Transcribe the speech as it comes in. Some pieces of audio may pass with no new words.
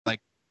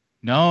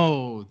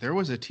No, there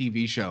was a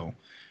TV show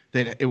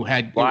that it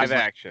had Live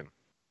action.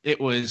 It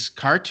was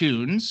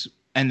cartoons,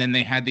 and then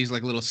they had these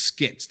like little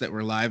skits that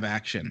were live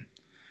action.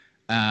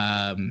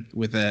 And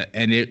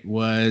it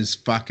was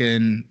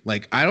fucking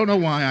like, I don't know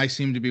why I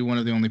seem to be one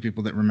of the only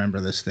people that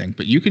remember this thing,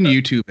 but you can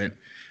YouTube it.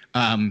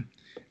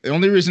 The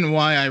only reason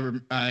why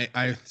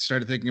I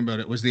started thinking about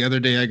it was the other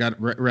day I got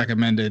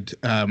recommended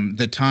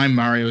the time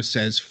Mario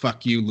says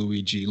 "fuck you,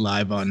 Luigi"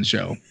 live on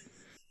show,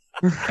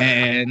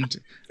 and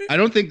I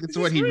don't think that's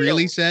what he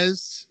really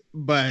says,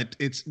 but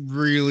it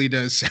really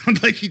does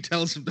sound like he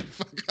tells him to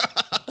fuck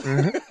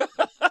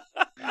off.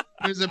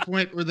 There's a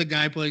point where the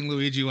guy playing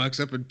Luigi walks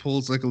up and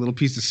pulls like a little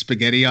piece of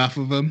spaghetti off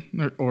of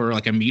him, or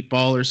like a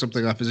meatball or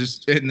something off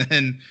his,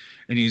 and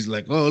he's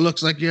like, "Oh, it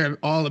looks like you're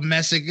all a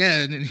mess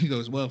again." And he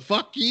goes, "Well,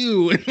 fuck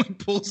you," and like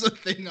pulls the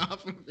thing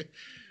off of it.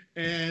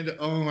 And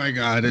oh my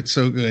god, it's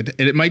so good.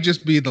 And it might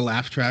just be the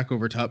laugh track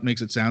over top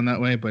makes it sound that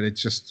way, but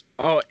it's just.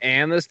 Oh,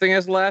 and this thing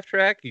has a laugh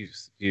track.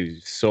 You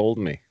sold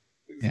me.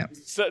 Yeah.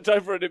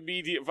 Time for an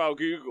immediate Val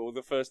Google.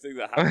 The first thing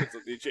that happens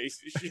on the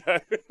adjacent show,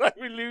 like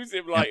we lose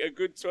him like a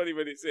good 20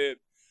 minutes in.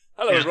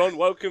 Hello, everyone.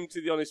 Welcome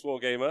to the Honest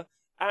Wargamer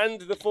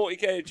and the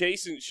 40k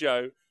adjacent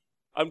show.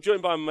 I'm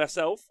joined by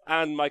myself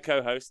and my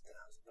co-host.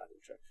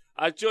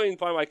 I'm joined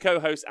by my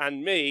co-host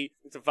and me.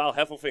 It's a Val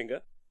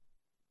Heffelfinger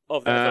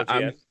of the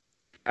FLGN.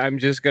 I'm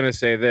just gonna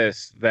say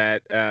this: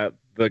 that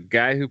the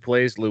guy who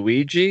plays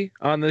Luigi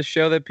on this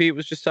show that Pete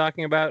was just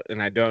talking about,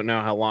 and I don't know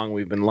how long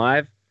we've been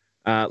live.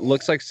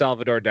 Looks like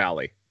Salvador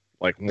Dali.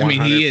 Like 100%. I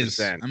mean, he is.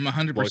 I'm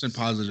 100%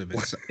 positive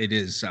it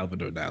is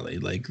Salvador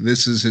Dali. Like,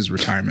 this is his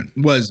retirement.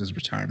 Was his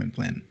retirement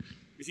plan.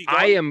 Is he gone?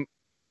 I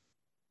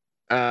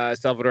am.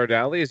 Salvador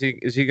Dali.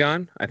 Is he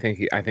gone? I think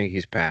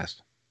he's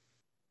passed.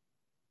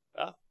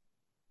 Oh.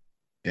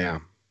 Yeah.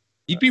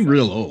 He'd be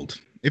real old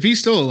if he's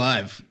still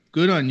alive.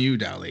 Good on you,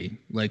 Dali.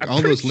 Like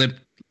all those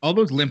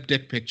limp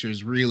dick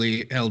pictures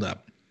really held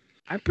up.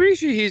 I'm pretty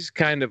sure he's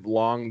kind of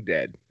long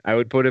dead. I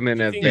would put him in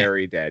a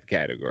very dead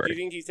category. Do you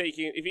think he's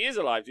taking, if he is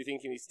alive, do you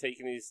think he's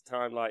taking his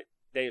time like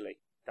daily?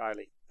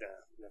 Never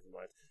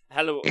mind.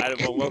 Hello,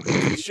 everyone. Welcome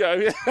to the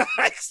show.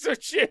 Thanks for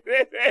tuning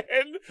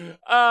in.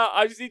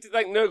 I just need to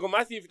thank Nurgle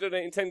Matthew for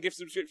donating 10 gift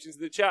subscriptions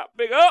in the chat.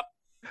 Big up.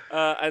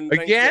 And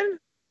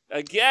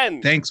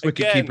Again. Thanks,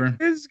 Wicket Keeper.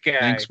 This guy.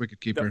 Thanks, Wicket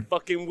Keeper. The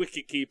fucking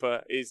Wicket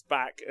Keeper is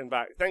back and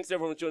back. Thanks to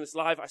everyone who joined us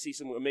live. I see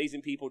some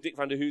amazing people. Dick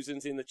Van der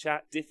Hoosen's in the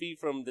chat. Diffie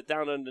from the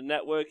Down Under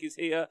Network is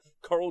here.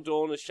 Coral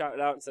Dawn has shouted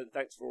out and said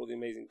thanks for all the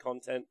amazing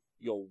content.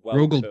 You're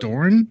welcome. Rogel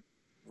Dorn?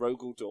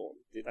 Rogel Dawn.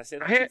 Did I say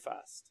that too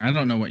fast? I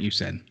don't know what you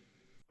said.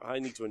 I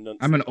need to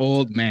enunciate. I'm an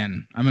old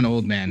man.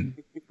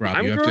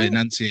 Rob. You have to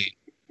enunciate.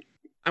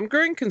 I'm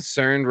growing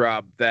concerned,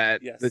 Rob, that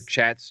the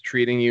chat's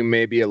treating you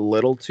maybe a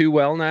little too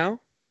well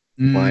now.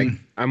 Like,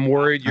 I'm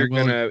worried you're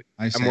gonna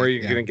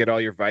get all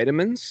your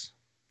vitamins.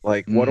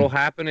 Like, what'll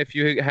happen if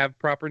you have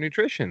proper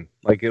nutrition?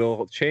 Like,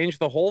 it'll change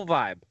the whole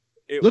vibe.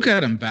 Look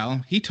at him,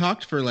 Val. He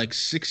talked for like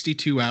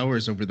 62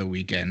 hours over the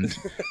weekend.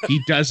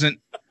 He doesn't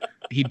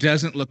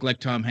look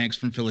like Tom Hanks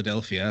from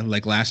Philadelphia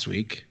like last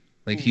week.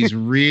 Like, he's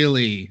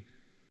really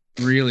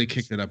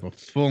kicked it up a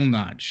full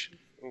notch.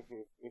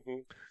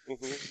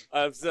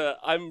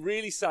 I'm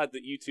really sad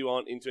that you two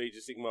aren't into Age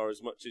of Sigmar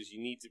as much as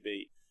you need to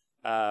be.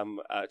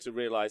 To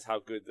realize how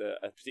good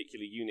a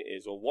particular unit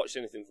is, or watch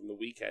anything from the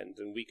weekend,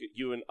 and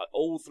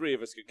all three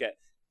of us could get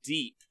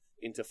deep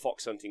into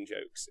fox hunting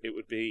jokes. It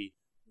would be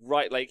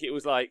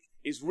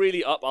it's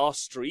really up our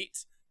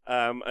street,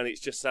 and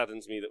it just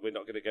saddens me that we're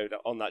not going to go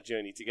on that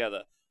journey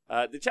together.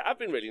 The chat have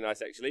been really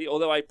nice, actually,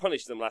 although I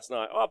punished them last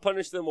night. I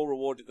punished them or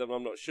rewarded them,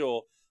 I'm not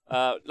sure.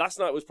 Last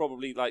night was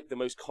probably like the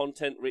most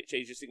content-rich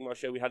Age of Sigmar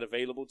show we had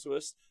available to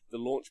us. The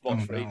launch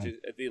box for Age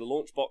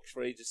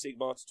of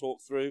Sigmar to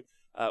talk through.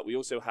 We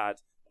also had,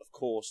 of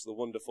course, the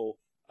wonderful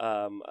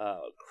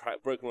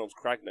Broken Realms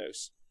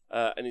Kragnos.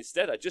 And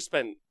instead, I just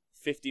spent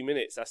 50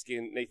 minutes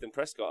asking Nathan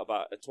Prescott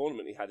about a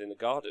tournament he had in the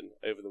garden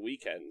over the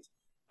weekend.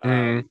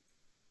 And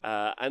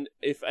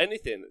if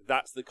anything,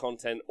 that's the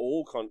content.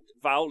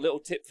 Val, little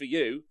tip for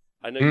you.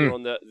 I know you're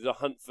on the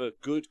hunt for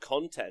good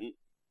content.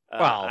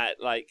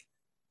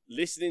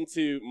 Listening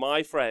to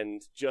my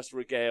friend just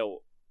regale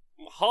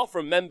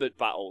half-remembered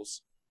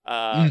battles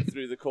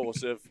through the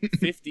course of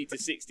 50 to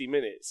 60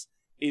 minutes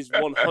is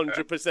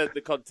 100%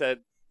 the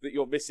content that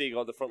you're missing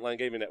on the Frontline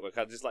Gaming Network.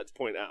 I'd just like to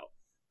point out.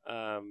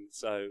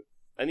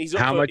 And he's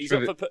up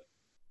for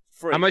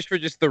free. How much for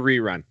just the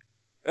rerun?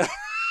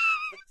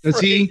 Does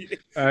he?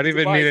 I don't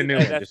even need a new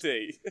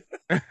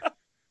one.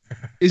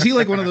 Is he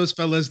like one of those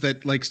fellas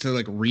that likes to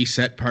like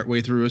reset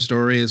partway through a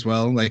story as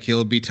well? Like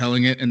he'll be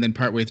telling it, and then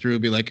partway through he'll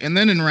be like, and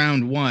then in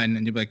round one,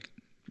 and you'll be like,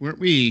 were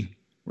we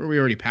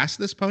already past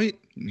this point?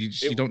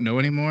 You don't know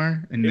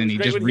anymore, and then he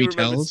just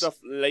retells stuff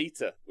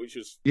later, which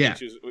was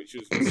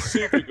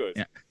super good.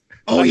 Yeah.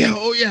 Oh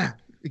yeah.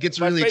 It gets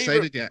really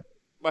excited. Yeah.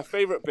 My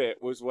favorite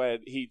bit was when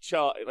he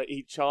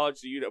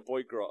charged the unit of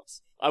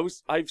Boygrots.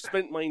 I've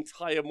spent my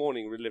entire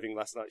morning reliving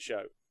last night's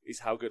show. Is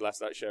how good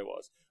last night's show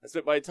was. I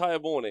spent my entire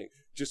morning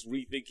just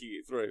rethinking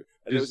it through,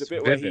 and there was a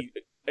bit where he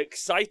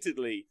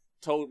excitedly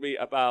told me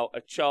about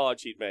a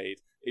charge he'd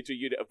made into a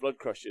unit of blood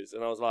crushers,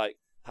 and I was like,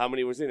 how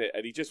many was in it?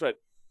 And he just went,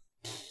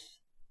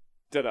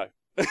 don't know.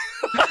 And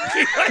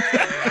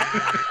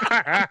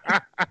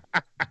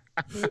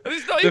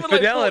it's not even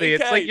fidelity,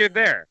 like 40K. it's like you're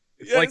there.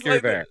 It's you're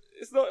there.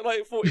 It's not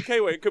like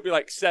 40K where it could be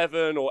like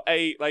 7 or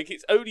 8. Like,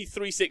 it's only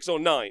 3, 6, or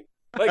 9.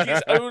 Like,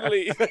 it's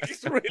only, like,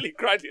 it's really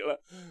granular.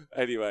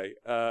 Anyway,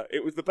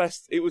 it was the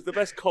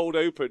best cold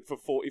open for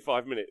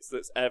 45 minutes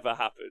that's ever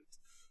happened.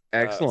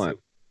 Excellent.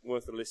 So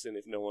worth a listen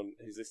if no one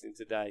who's listening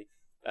today.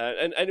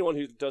 And anyone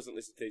who doesn't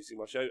listen to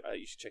my show,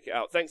 you should check it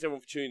out. Thanks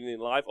everyone for tuning in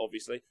live,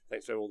 obviously.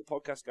 Thanks to all the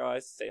podcast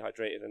guys. Stay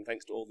hydrated. And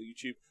thanks to all the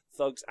YouTube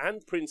thugs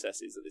and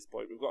princesses at this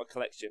point. We've got a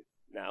collection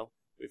now.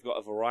 We've got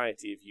a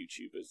variety of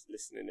YouTubers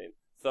listening in.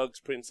 Thugs,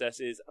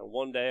 princesses, and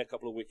one day a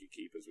couple of wicket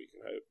keepers, we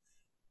can hope.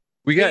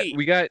 We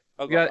got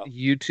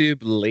YouTube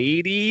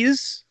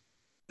ladies.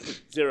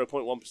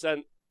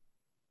 0.1%.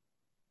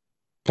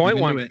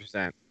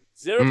 0.1%.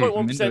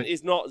 0.1%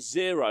 is not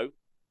zero.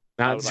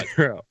 Not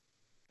zero.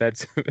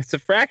 It's a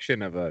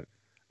fraction of a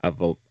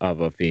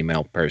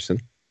female person.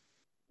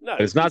 No,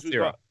 but it's not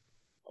zero.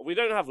 We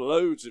don't have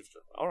loads of.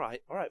 All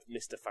right,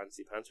 Mr.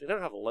 Fancy Pants. We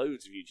don't have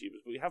loads of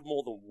YouTubers, but we have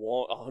more than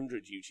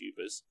 100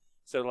 YouTubers.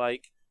 So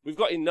like, we've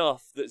got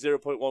enough that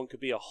 0.1 could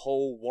be a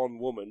whole one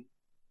woman.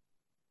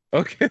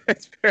 Okay,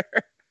 that's fair.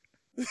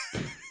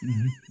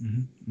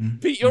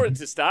 Pete, you're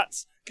into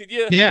stats. Could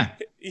you? Yeah.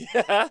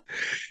 Yeah.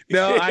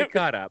 No, I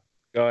caught up.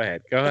 Go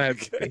ahead.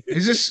 Okay.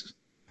 Is this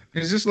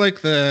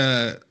like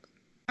the?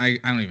 I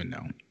don't even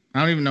know. I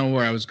don't even know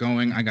where I was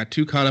going. I got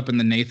too caught up in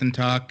the Nathan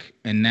talk,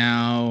 and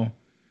now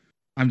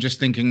I'm just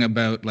thinking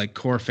about like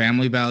core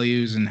family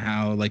values and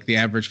how like the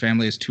average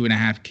family is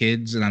 2.5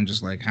 kids, and I'm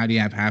just like, how do you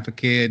have half a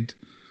kid?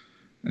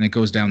 And it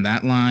goes down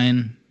that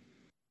line.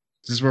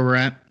 Is this where we're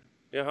at?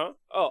 Uh-huh.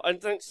 Oh,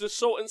 and thanks to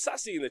Salt and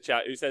Sassy in the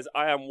chat who says,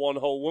 I am one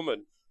whole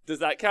woman. Does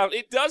that count?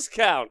 It does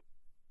count.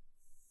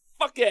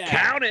 Fuck yeah.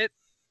 Count it.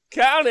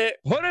 Count it.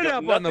 Put it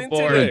up on the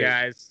board,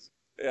 guys.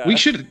 Yeah. We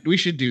should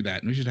do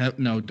that. We should have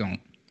don't.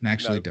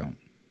 Actually, don't.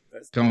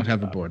 Don't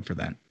have a board for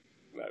that.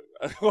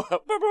 No.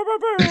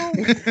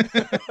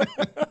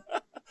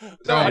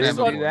 No, I just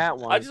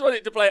want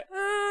it to play.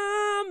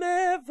 I'm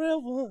every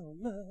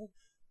woman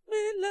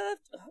we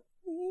loved.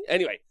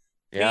 Anyway,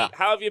 yeah. Pete,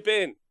 how have you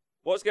been?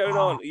 What's going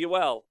on? Are you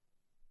well?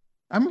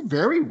 I'm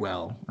very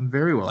well.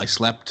 I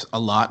slept a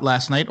lot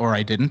last night, or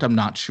I didn't. I'm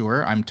not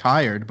sure. I'm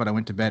tired, but I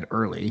went to bed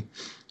early.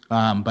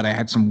 But I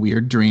had some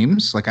weird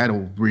dreams. Like I had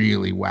a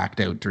really whacked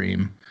out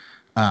dream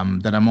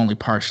that I'm only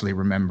partially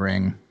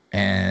remembering.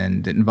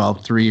 And it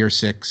involved 3 or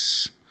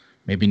 6,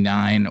 maybe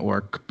 9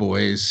 orc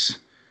boys.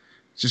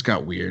 It just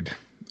got weird.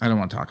 I don't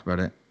want to talk about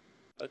it.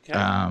 Okay.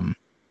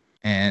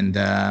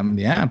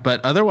 Yeah,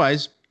 but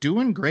otherwise,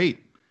 doing great.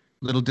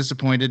 A little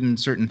disappointed in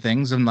certain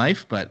things in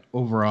life, but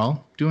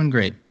overall, doing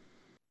great.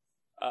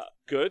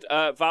 Good.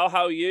 Val,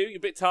 how are you? You're a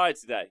bit tired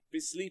today. A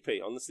bit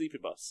sleepy on the sleepy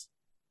bus.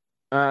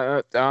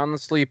 On the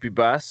sleepy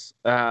bus.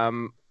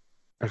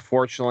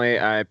 Unfortunately,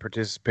 I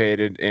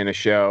participated in a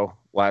show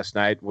last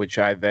night, which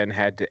I then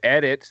had to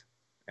edit,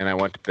 and I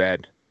went to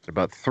bed at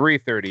about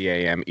 3:30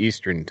 a.m.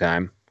 Eastern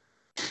time.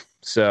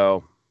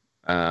 So,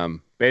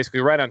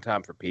 basically, right on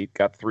time for Pete.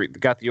 Got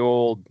the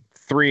old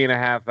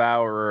 3.5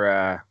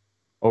 hour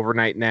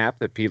overnight nap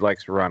that Pete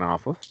likes to run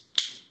off of.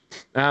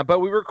 But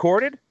we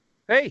recorded.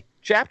 Hey,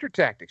 Chapter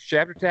Tactics.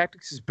 Chapter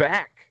Tactics is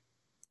back.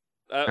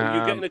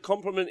 You're getting a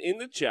compliment in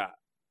the chat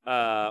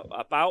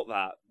about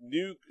that.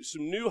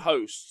 Some new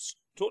hosts.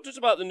 Talk to us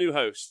about the new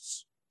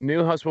hosts.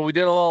 New hosts. Well, we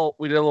did a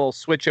little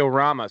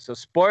switch-o-rama. So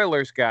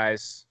spoilers,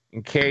 guys,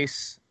 in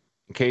case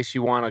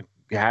you want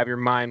to have your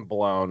mind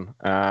blown.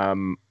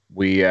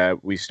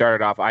 We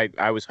started off.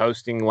 I was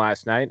hosting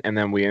last night, and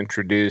then we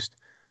introduced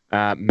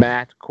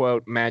Matt,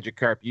 quote,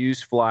 Magikarp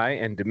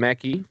Usefly, and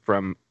Demeki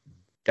from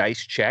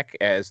Dice Check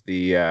as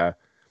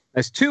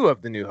two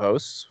of the new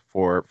hosts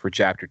for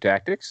Chapter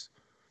Tactics.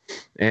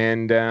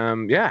 And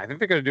I think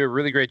they're going to do a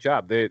really great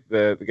job.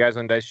 The guys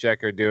on Dice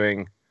Check are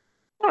doing.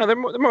 They're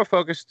more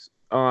focused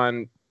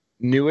on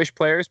newish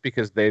players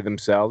because they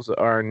themselves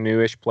are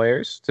newish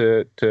players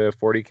to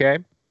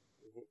 40K.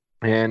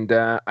 And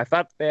I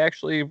thought they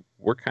actually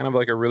were kind of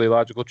like a really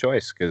logical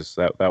choice because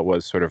that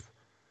was sort of,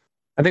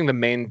 I think, the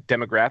main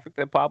demographic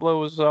that Pablo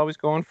was always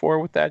going for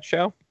with that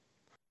show.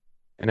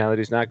 And now that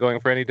he's not going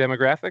for any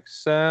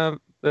demographics,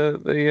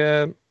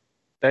 the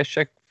Dice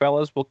Check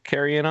fellas will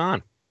carry it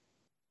on.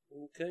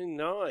 Okay,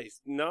 nice.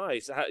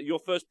 Your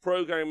first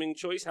programming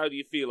choice, how do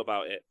you feel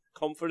about it?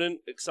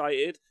 Confident,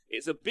 excited?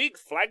 It's a big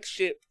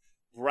flagship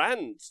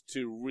brand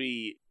to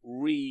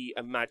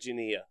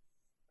reimagineer.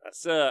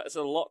 That's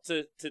a lot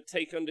to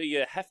take under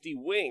your hefty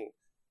wing.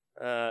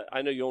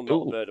 I know you're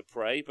not a bird of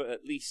prey, but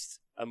at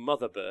least a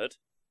mother bird.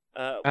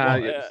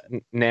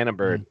 Nana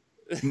bird.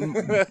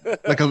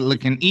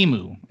 like an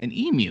emu. An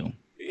emu.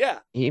 Yeah.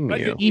 Emu.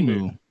 Like an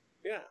emu.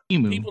 Yeah.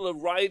 Emu. People are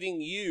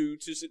riding you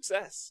to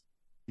success.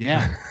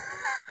 Yeah.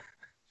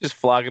 Just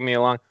flogging me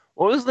along.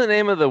 What was the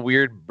name of the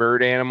weird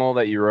bird animal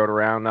that you rode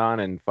around on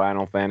in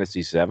Final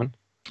Fantasy VII?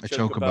 A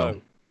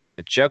chocobo.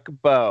 A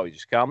chocobo. You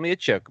just call me a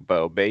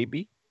chocobo,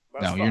 baby.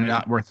 That's no, fine. You're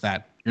not worth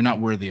that. You're not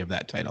worthy of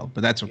that title,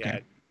 but that's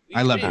okay. Yeah.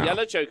 I love it. A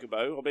yellow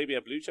chocobo, or maybe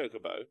a blue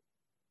chocobo.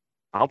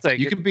 I'll take it.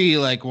 You could be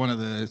like one of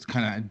the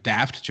kind of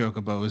daft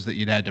chocobos that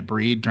you'd had to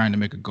breed trying to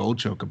make a gold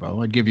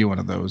chocobo. I'd give you one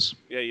of those.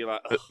 Yeah, you're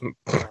like,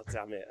 oh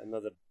damn it,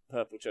 another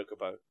purple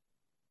chocobo.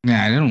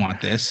 Yeah, I didn't want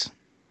this.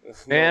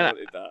 Man,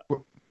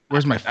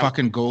 where's my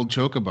fucking gold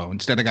chocobo?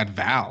 Instead, I got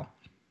Val.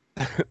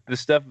 The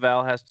stuff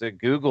Val has to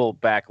Google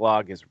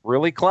backlog is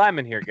really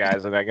climbing here,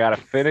 guys, and I got to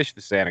finish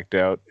this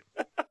anecdote.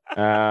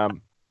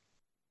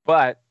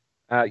 But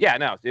yeah,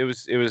 no, it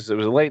was a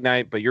late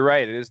night, but you're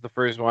right. It is the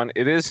first one.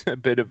 It is a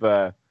bit of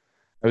a.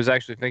 I was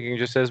actually thinking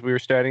just as we were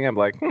starting, I'm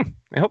like,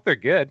 I hope they're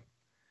good,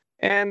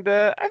 and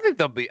I think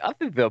they'll be all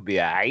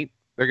right.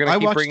 They're gonna. I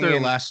watched their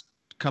last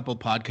couple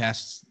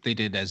podcasts they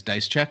did as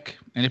Dice Check,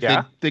 and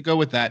if they go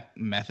with that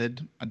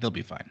method, they'll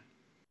be fine.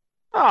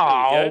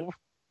 Oh,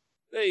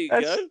 there you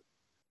go.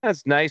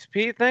 That's nice,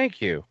 Pete.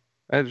 Thank you.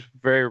 That's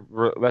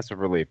that's a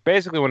relief.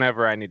 Basically,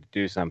 whenever I need to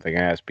do something,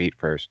 I ask Pete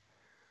first,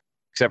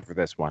 except for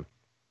this one.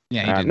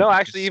 Yeah, no,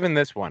 actually, even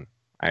this one,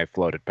 I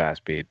floated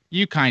past Pete.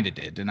 You kind of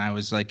did, and I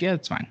was like, yeah,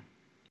 it's fine.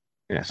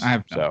 Yes, I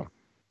have so.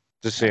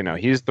 Just so you know,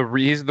 he's the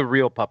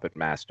real puppet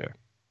master.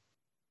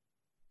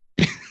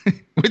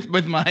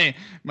 with my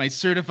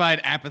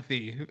certified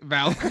apathy,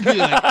 Val.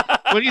 Like,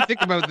 what do you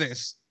think about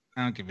this?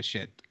 I don't give a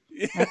shit.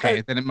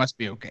 Okay, then it must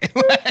be okay.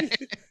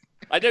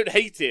 I don't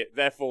hate it,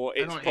 therefore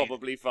it's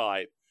probably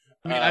fine.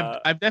 I mean,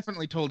 I've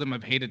definitely told him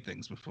I've hated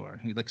things before.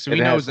 He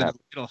knows that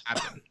it'll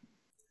happen.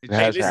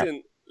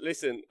 Hey,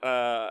 listen.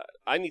 I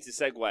need to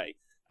segue,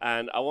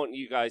 and I want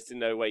you guys to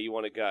know where you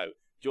want to go.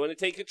 Do you want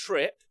to take a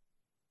trip?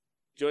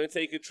 Do you want to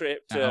take a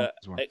trip to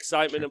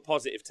Excitement and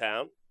Positive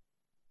Town?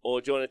 Or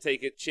do you want to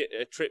take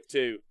a trip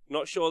to,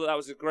 not sure that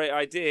was a great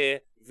idea,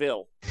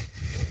 Ville?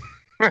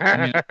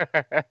 I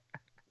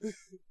mean,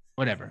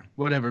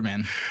 whatever,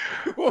 man.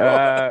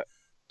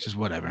 Just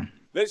whatever.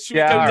 Should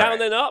we go down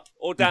then up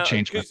or down?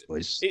 Change my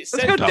voice. Let's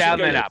go down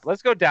then up.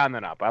 Let's go down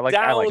then up. I like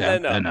down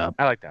then up.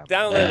 I like down.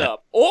 Down then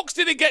up. Orcs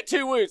didn't get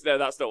 2 wounds. No,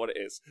 that's not what it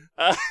is.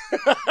 That's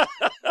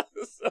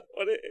not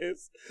what it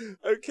is.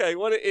 Okay,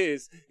 what it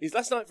is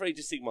last night for Age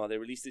of Sigmar they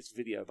released this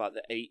video about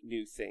the 8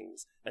 new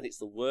things, and it's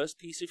the worst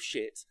piece of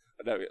shit.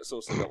 No, it's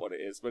also not what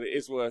it is, but it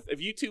is worth. Have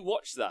you two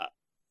watched that?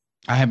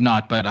 I have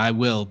not, but I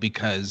will,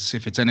 because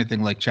if it's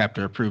anything like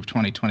Chapter Approved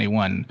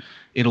 2021,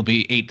 it'll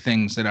be 8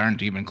 things that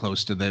aren't even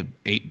close to the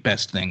 8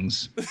 best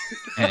things.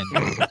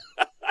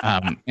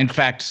 And in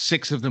fact,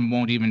 6 of them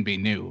won't even be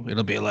new.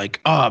 It'll be like,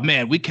 oh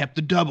man, we kept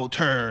the double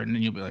turn,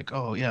 and you'll be like,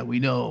 oh yeah, we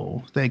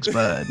know. Thanks,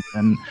 bud.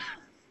 And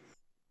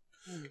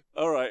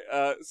all right,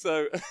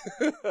 so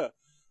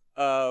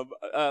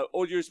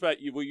all due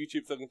respect, you will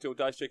YouTube thug until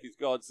Dice Check is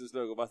God, says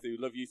Nurgle Matthew.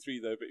 Love you 3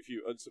 though, but if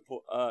you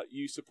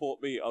you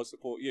support me, I'll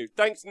support you.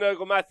 Thanks,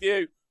 Nurgle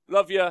Matthew.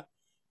 Love you.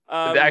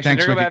 Actually,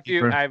 Nurgle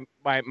Matthew,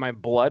 my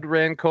blood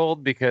ran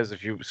cold because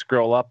if you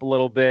scroll up a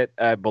little bit,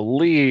 I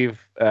believe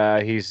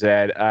he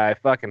said I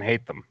fucking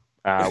hate them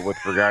with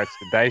regards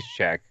to Dice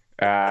Check,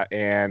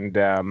 and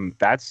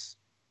that's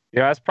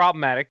that's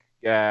problematic.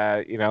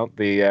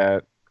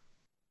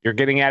 You're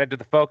getting added to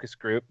the focus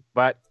group,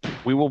 but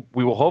we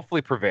will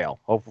hopefully prevail.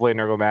 Hopefully,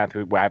 Nurgle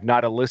Matthew. I have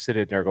not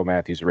elicited Nurgle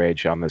Matthew's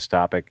rage on this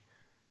topic,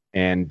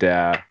 and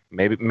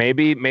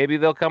maybe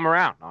they'll come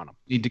around on him.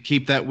 Need to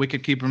keep that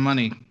Wicked Keeper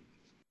money.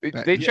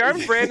 They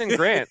charmed Brandon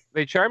Grant.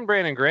 They charmed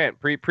Brandon Grant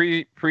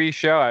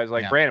pre-show. I was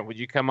like, Brandon, would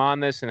you come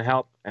on this and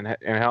help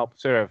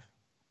sort of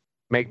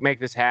make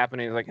this happen?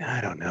 And he's like,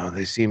 I don't know.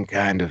 They seem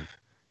kind of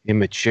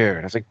immature. And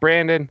I was like,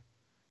 Brandon,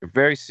 you're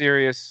very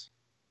serious.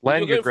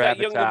 Lend your gravitas.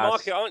 You're going for that younger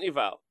market, aren't you,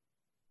 Val?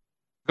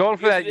 Going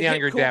for that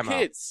younger demo.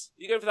 Kids.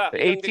 You're going for that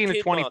the 18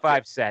 to 25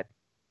 market. Set.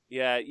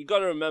 Yeah, you got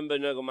to remember,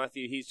 Nurgle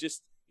Matthew. He's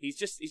just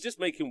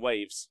making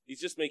waves. He's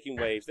just making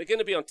waves. They're going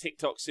to be on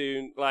TikTok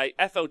soon. Like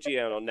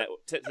FLGN on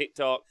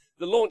TikTok.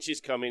 The launch is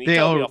coming. He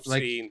can't be off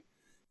screen.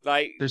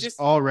 Like there's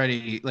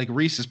already like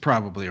Reese is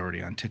probably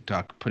already on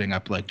TikTok putting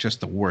up like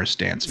just the worst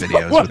dance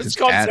videos with his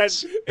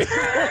cats.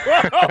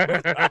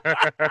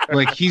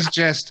 Like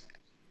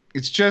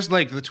it's just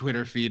like the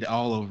Twitter feed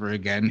all over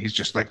again. He's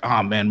just like,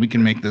 oh man, we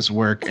can make this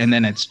work. And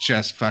then it's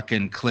just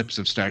fucking clips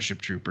of Starship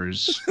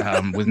Troopers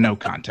with no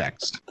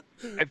context.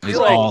 I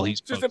feel like all he's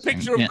just posting. A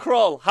picture of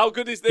Krull. How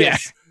good is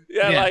this?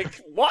 Yeah,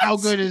 like what? How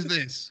good is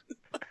this?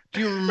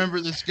 Do you remember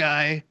this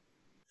guy?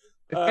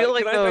 I feel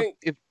like though,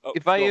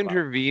 if I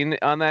intervene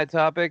on that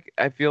topic,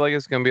 I feel like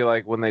it's gonna be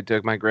like when they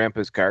took my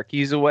grandpa's car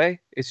keys away.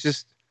 It's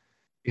just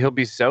he'll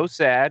be so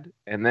sad,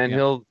 and then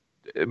he'll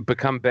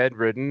become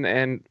bedridden,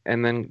 and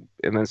then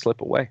slip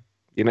away.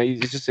 You know, you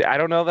just I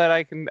don't know that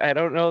I can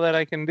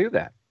do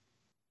that.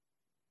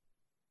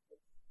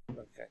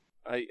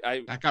 Okay,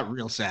 that got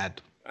real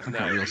sad.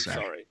 No,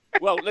 sorry.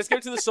 Well, let's go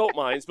to the salt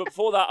mines. But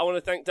before that, I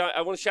want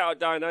to shout out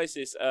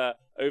Dionysus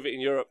over in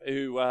Europe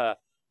who won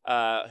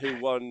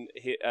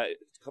a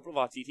couple of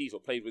RTTs or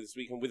played with this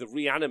weekend with a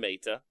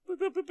reanimator.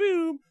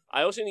 Boom.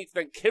 I also need to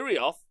thank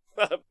Kirioth.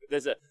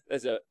 there's a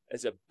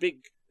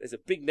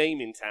big name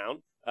in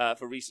town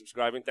for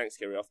resubscribing. Thanks,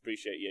 Kirioth.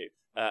 Appreciate you.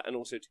 And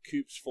also to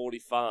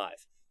Coops45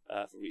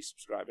 for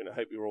resubscribing. I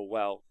hope you're all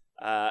well.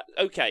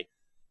 Okay.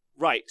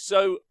 Right.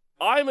 So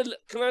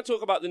can I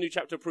talk about the new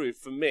chapter approved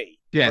for me?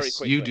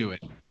 Yes, you do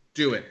it.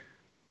 Do it.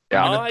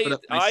 Yeah.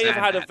 I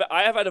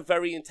have had a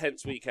very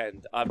intense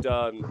weekend. I've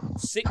done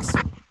 6.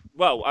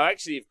 Well, I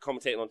actually have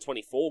commentated on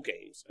 24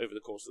 games over the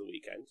course of the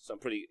weekend, so I'm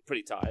pretty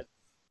tired.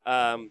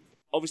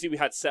 Obviously, we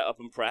had setup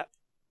and prep.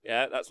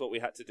 Yeah, that's what we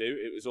had to do.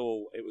 It was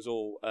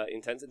all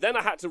intense. And then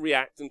I had to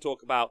react and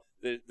talk about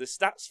the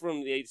stats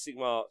from the Age of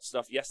Sigmar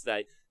stuff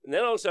yesterday, and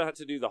then I also had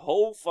to do the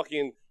whole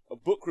fucking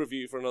book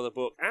review for another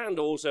book, and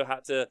also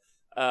had to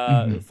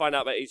find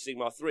out about Age of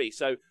Sigmar 3.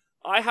 So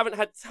I haven't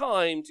had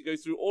time to go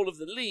through all of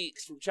the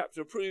leaks from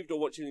Chapter Approved or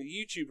watching the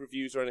YouTube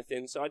reviews or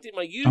anything. So I did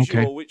my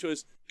usual, which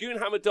was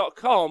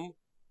goonhammer.com.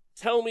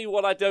 Tell me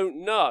what I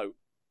don't know.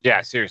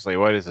 Yeah, seriously,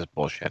 what is this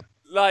bullshit?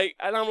 And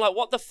I'm like,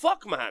 what the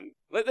fuck, man?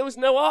 Like, there was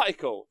no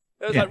article.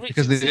 There was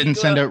because they didn't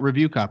send out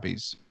review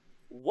copies.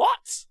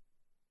 What?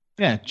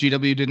 Yeah,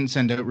 GW didn't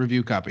send out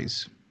review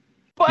copies.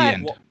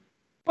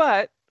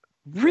 But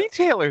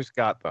retailers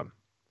got them.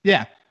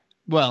 Yeah.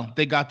 Well,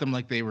 they got them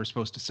like they were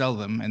supposed to sell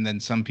them, and then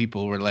some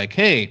people were like,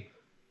 hey,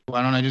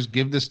 why don't I just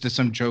give this to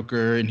some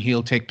joker and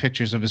he'll take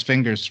pictures of his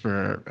fingers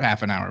for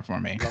half an hour for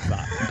me. Love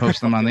that. And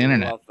post them on the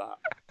internet.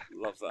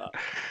 Love that.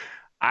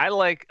 I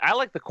like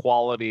the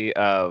quality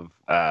of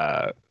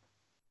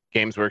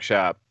Games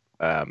Workshop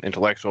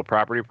intellectual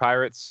property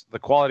pirates, the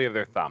quality of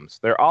their thumbs.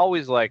 They're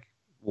always like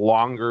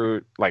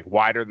longer, like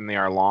wider than they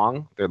are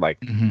long. They're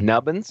like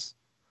nubbins.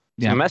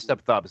 Some messed up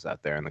thumbs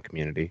out there in the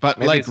community, but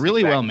maybe like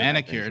really well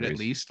manicured at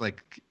least.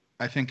 Like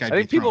I think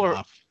people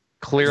are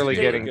clearly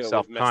getting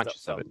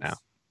self-conscious of it now.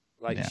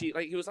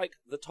 He was like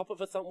the top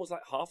of a thumb was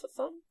like half a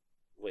thumb.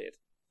 Weird.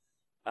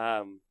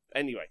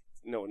 Anyway,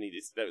 no one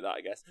needed to know that,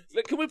 I guess.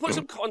 Look, can we put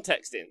some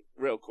context in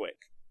real quick?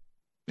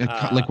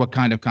 Like what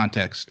kind of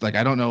context? Like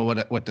I don't know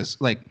what this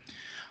like.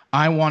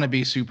 I want to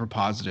be super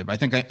positive. I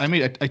think I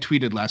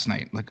tweeted last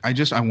night. Like I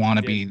want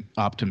to be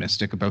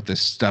optimistic about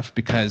this stuff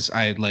because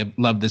I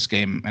love this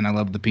game and I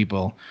love the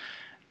people.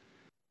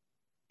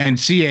 And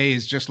CA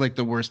is just like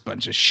the worst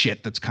bunch of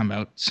shit that's come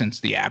out since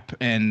the app.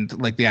 And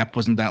like the app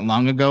wasn't that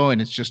long ago,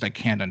 and it's just I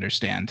can't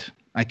understand.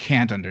 Like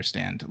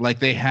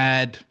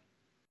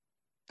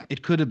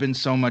it could have been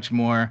so much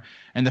more,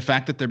 and the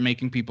fact that they're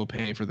making people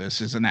pay for this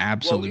is an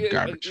absolute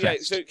garbage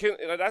fest. So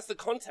that's the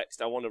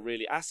context I want to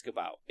really ask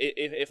about,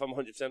 if I'm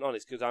 100%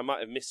 honest, because I might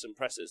have missed some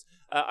presses.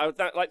 I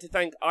would like to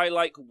thank I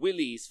Like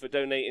Willies for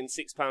donating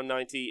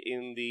 £6.90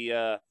 in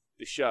the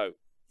show.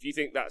 If you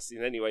think that's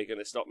in any way going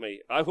to stop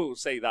me, I will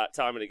say that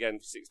time and again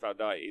for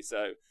 £6.90.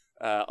 So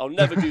I'll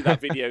never do that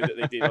video that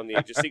they did on the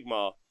Age of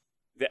Sigmar.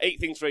 The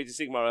 8 things for Age of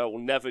Sigmar I will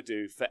never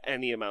do for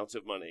any amount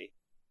of money,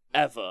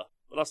 ever.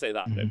 But I'll say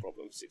that, no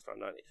problem,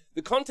 £6.90.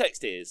 The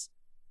context is,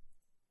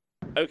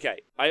 okay,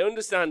 I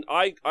understand,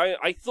 I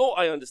thought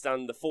I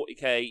understand the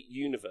 40k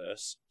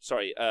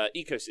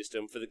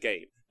ecosystem for the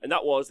game. And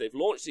that was, they've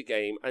launched the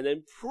game, and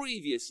then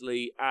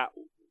previously at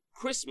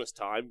Christmas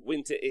time,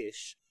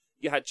 winter-ish,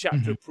 you had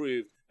Chapter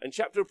Approved. And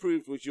Chapter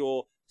Approved was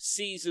your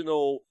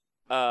seasonal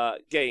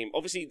game.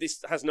 Obviously,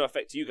 this has no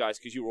effect to you guys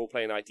because you were all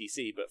playing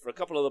ITC, but for a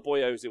couple of the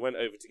boyos who went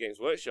over to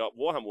Games Workshop,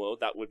 Warhammer World,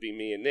 that would be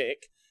me and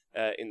Nick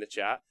in the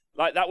chat.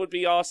 Like, that would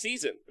be our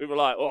season. We were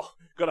like,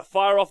 got to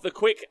fire off the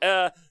quick,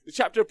 the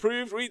Chapter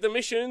Approved, read the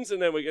missions,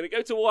 and then we're going to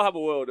go to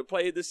Warhammer World and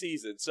play the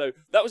season. So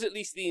that was at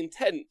least the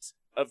intent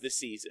of the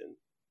season.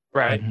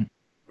 Right.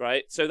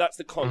 Right? So that's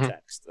the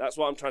context. That's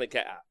what I'm trying to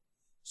get at.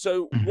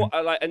 So,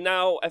 and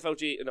now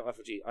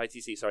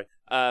ITC, sorry,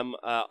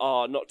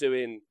 are not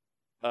doing,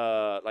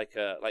 whatever.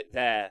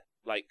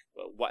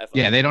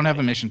 Yeah, they don't have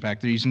a mission pack.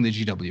 They're using the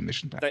GW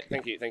mission pack.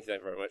 Thank you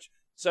very much.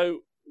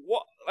 So,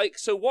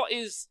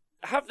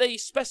 have they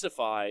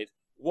specified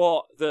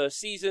what the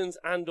seasons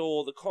and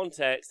or the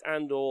context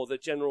and or the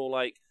general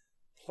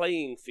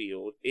playing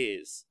field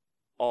is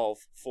of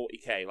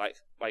 40k? Like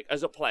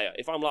as a player,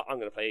 if I'm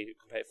going to play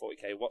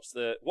 40k, what's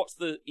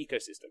the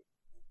ecosystem?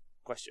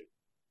 Question.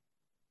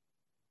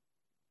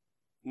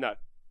 No.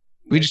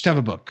 We just have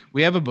a book.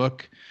 We have a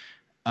book.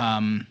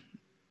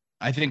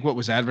 I think what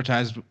was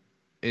advertised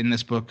in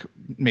this book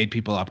made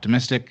people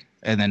optimistic,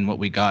 and then what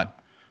we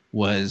got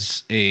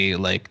was a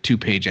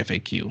 2-page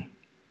FAQ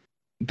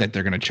that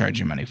they're going to charge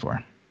you money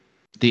for.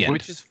 The end.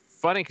 Which is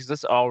funny because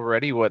that's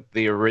already what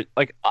the original.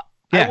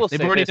 Yeah,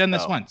 they've already done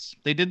this once.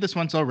 They did this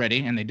once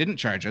already, and they didn't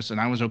charge us, and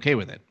I was okay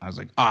with it. I was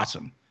like,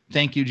 awesome.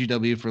 Thank you,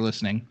 GW, for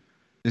listening.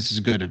 This is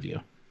good of you.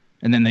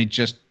 And then they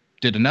just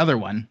did another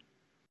one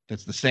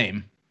that's the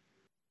same,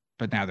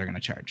 but now they're going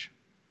to charge.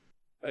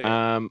 Okay.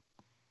 Are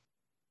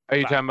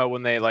you talking about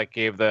when they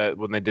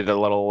when they did a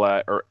little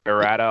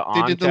errata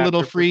on? They did the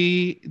little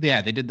free.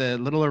 Yeah, they did the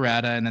little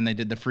errata, and then they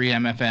did the free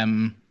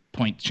MFM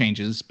point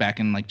changes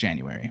back in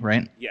January,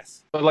 right?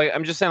 Yes. But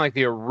I'm just saying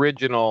the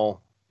original,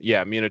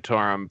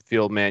 Munitorum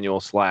field manual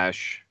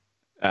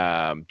 /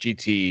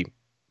 GT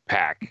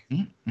pack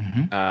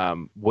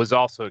was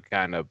also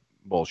kind of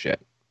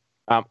bullshit.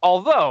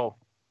 Although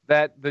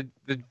that the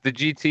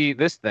GT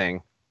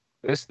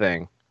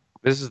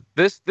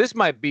this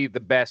might be the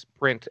best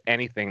print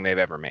anything they've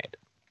ever made.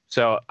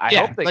 So I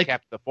hope they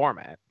kept the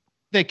format.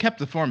 They kept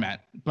the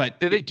format, but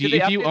if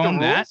you own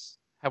that,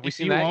 have we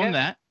seen that yet?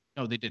 That,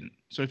 no, they didn't.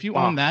 So if you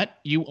own that,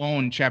 you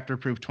own Chapter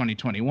Approved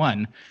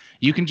 2021.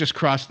 You can just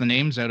cross the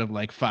names out of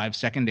like 5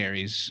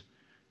 secondaries,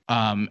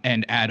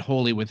 and add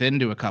Wholly Within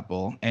to a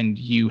couple, and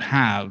you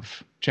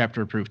have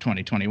Chapter Approved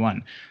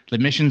 2021. The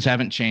missions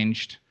haven't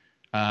changed.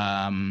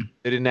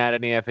 They didn't add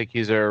any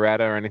FAQs or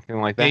errata or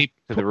anything like that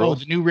to the rules.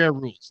 The new rare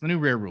rules. The new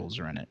rare rules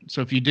are in it.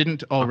 So if you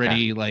didn't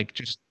already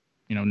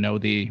know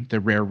the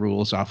rare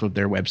rules off of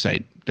their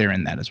website, they're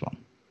in that as well.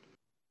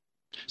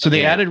 So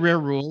they added rare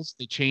rules.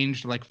 They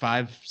changed like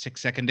 5-6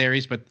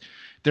 secondaries, but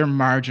they're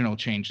marginal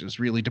changes.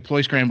 Really,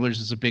 Deploy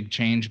Scramblers is a big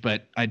change,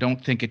 but I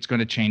don't think it's going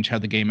to change how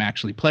the game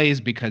actually plays,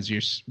 because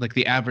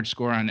the average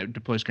score on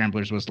Deploy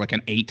Scramblers was like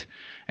an 8,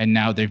 and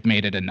now they've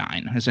made it a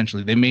 9.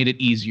 Essentially, they made it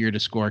easier to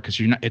score because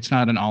it's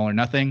not an all or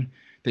nothing.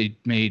 They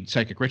made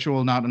Psychic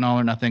Ritual not an all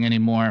or nothing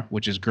anymore,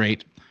 which is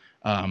great.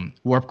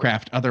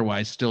 Warpcraft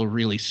otherwise still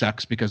really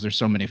sucks because there's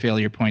so many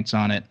failure points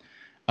on it.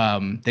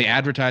 They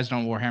advertised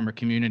on Warhammer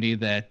Community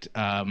that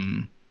I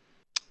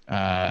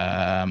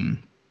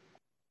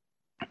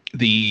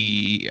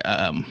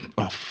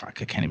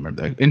can't even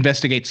remember. The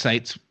Investigate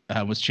Sites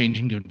was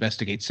changing to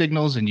Investigate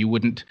Signals, and you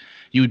would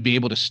be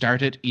able to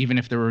start it even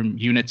if there were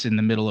units in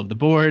the middle of the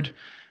board.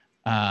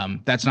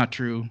 That's not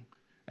true.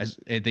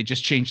 They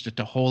just changed it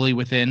to Wholly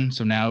Within.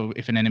 So now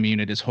if an enemy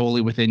unit is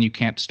Wholly Within, you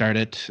can't start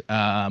it,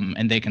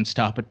 and they can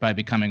stop it by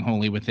becoming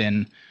Wholly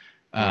Within,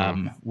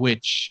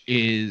 which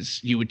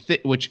is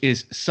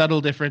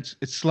subtle difference.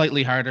 It's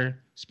slightly harder.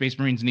 Space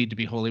Marines need to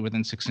be Wholly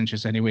Within 6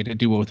 inches anyway to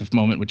do Oath of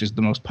Moment, which is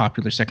the most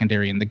popular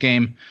secondary in the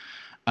game.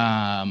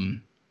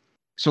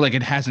 So like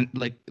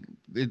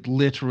it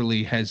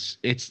literally has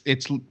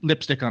it's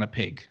lipstick on a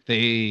pig.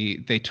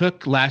 They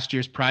took last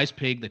year's prize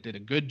pig that did a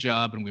good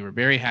job, and we were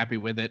very happy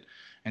with it.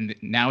 And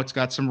now it's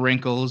got some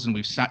wrinkles, and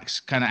we've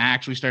kind of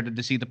actually started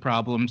to see the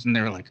problems. And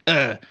they're like,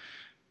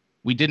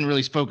 we didn't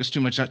really focus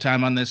too much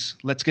time on this.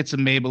 Let's get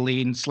some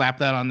Maybelline, slap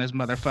that on this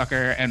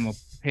motherfucker, and we'll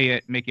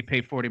make you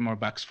pay $40 more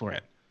for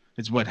it.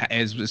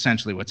 Is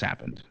essentially what's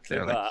happened.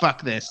 They're like,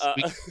 fuck this,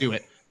 we can do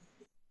it.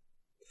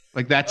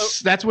 Like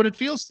that's what it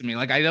feels to me.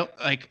 Like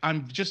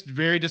I'm just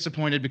very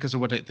disappointed because of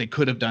what they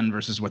could have done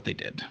versus what they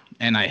did.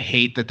 And I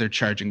hate that they're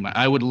charging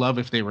I would love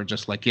if they were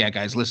just like, yeah,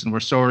 guys, listen, we're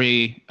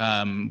sorry.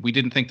 We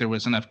didn't think there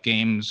was enough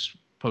games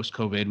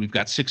post-COVID. We've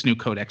got 6 new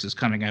codexes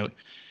coming out.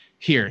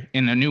 Here,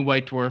 in a new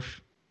White Dwarf,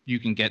 you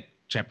can get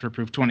Chapter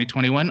Approved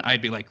 2021.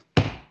 I'd be like,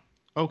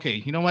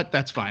 okay, you know what?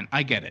 That's fine.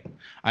 I get it.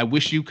 I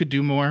wish you could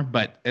do more,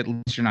 but at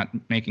least you're not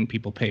making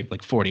people pay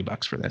like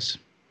 $40 for this.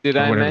 Did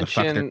I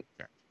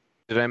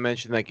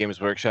mention that Games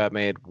Workshop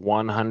made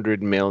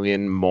 100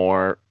 million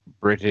more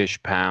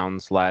British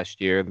pounds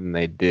last year than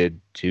they did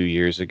 2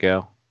 years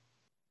ago?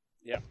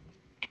 Yeah,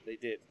 they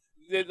did.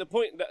 The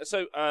point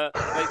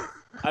that,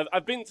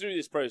 I've been through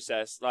this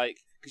process,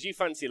 because you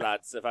fancy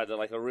lads have had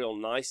a real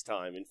nice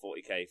time in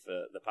 40k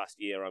for the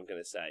past year, I'm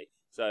going to say.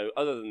 So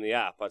other than the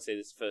app, I'd say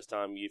this is the first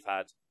time you've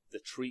had the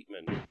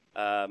treatment.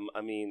 I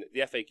mean,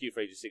 the FAQ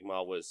for Age of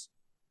Sigmar was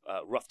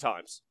rough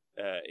times,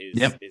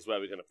 is where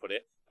we're going to put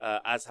it.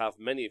 As have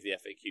many of the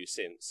FAQs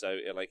since. So,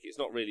 it's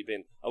not really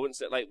been... I wouldn't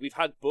say... we've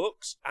had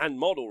books and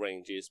model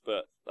ranges,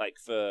 but,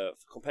 for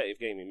competitive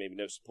gaming, maybe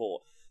no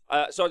support.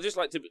 So I'd just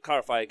like to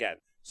clarify again.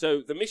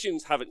 So the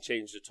missions haven't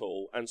changed at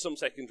all, and some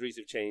secondaries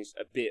have changed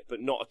a bit,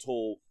 but not at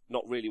all,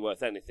 not really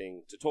worth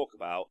anything to talk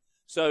about.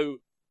 So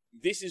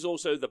this is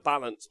also the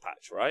balance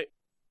patch, right?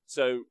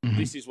 So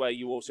this is where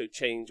you also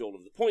change all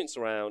of the points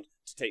around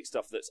to take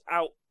stuff that's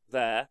out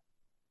there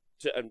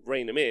and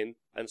rein them in,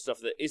 and stuff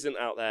that isn't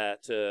out there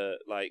to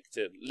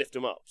lift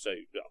them up, so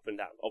up and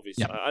down,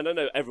 obviously. Yeah. I don't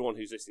know, everyone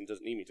who's listening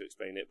doesn't need me to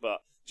explain it,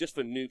 but just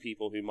for new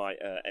people who might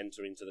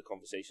enter into the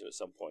conversation at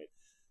some point,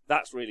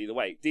 that's really the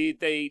way. Did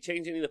they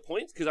change any of the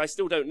points? Because I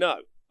still don't know.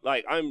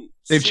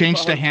 They've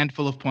changed a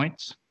handful of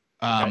points,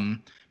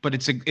 but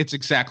it's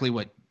exactly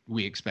what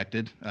we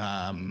expected.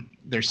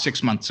 They're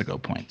 6 months ago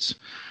points,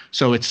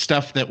 so it's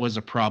stuff that was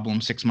a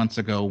problem 6 months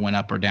ago went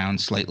up or down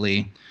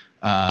slightly.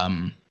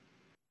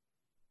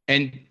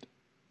 And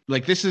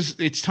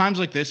it's times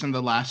like this in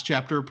the last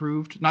Chapter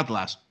Approved, not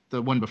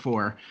the one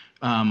before,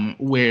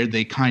 where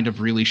they kind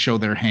of really show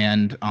their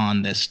hand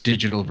on this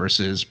digital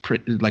versus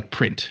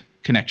print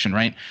connection,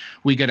 right?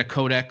 We get a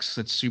codex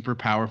that's super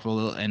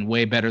powerful and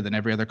way better than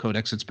every other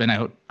codex that's been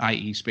out,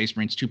 i.e. Space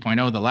Marines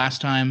 2.0 the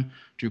last time,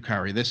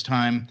 Drukhari this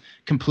time,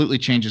 completely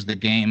changes the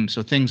game.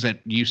 So things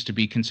that used to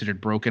be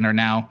considered broken are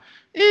now,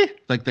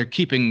 they're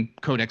keeping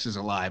codexes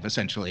alive,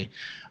 essentially.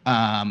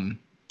 And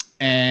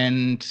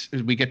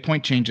we get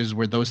point changes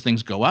where those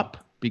things go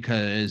up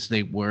because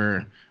they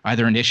were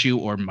either an issue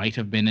or might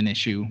have been an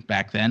issue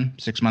back then,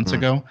 6 months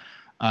ago.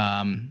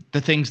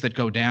 The things that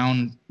go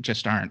down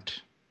just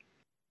aren't,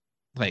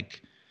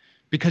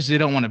 because they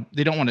don't want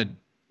to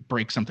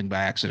break something by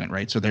accident,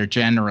 right? So they're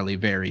generally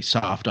very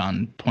soft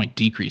on point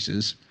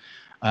decreases.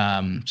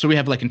 So we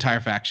have like entire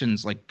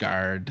factions like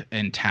Guard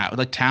and Tau.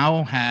 Like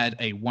Tau had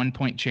a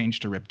 1-point change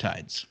to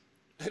Riptides,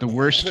 the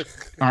worst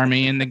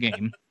army in the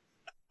game.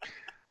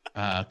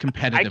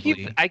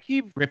 Competitively, I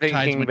keep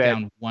Riptides went that...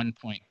 down 1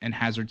 point, and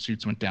Hazard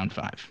Suits went down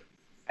 5.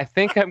 I keep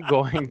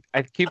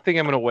thinking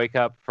I'm going to wake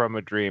up from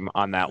a dream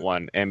on that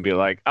one and be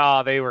like,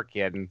 oh, they were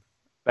kidding.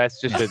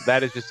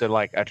 That is just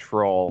like a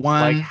troll.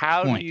 Like,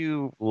 how do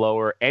you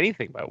lower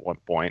anything by 1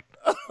 point?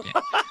 Yeah.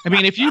 I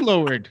mean, if you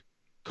lowered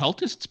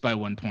cultists by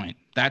 1 point,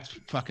 that's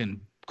fucking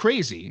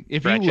crazy.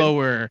 If you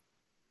lower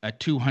a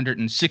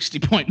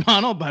 260-point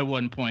model by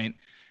 1 point,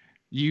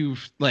 you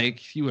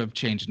have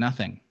changed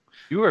nothing.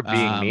 You were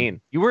being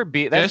mean. You were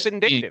that's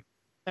vindictive.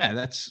 Yeah,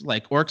 that's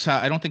like Orcs.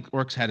 I don't think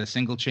Orcs had a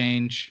single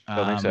change.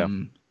 Don't think so.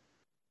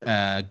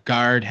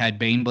 Guard had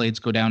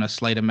Baneblades go down a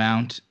slight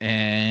amount,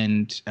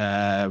 and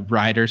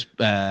Riders,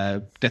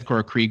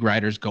 Deathcore Krieg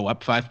Riders go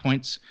up 5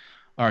 points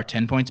or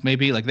 10 points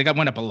maybe. Like they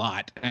went up a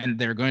lot, and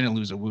they're going to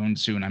lose a wound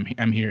soon.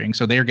 I'm hearing,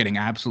 so they're getting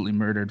absolutely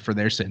murdered for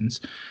their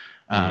sins.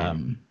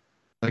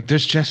 Like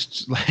there's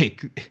just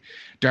like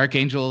Dark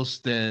Angels,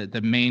 the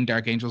main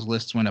Dark Angels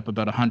lists went up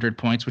about 100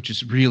 points, which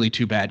is really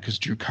too bad because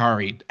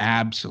Drukhari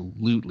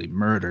absolutely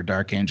murdered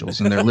Dark Angels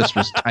and their list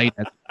was tight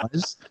as it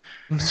was.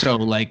 So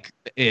like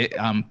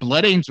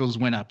Blood Angels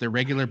went up, their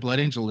regular Blood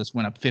Angel list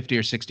went up 50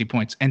 or 60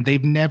 points, and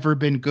they've never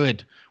been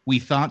good. We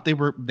thought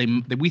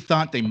we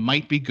thought they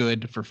might be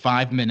good for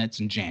 5 minutes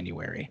in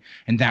January,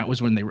 and that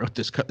was when they wrote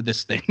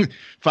this thing.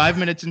 5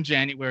 minutes in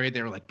January,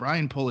 they were like,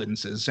 Brian Pullen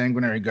says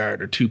Sanguinary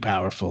Guard are too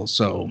powerful.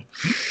 So,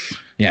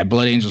 yeah,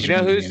 Blood Angels are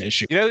going to be an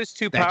issue. You know who's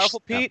too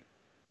powerful, Pete?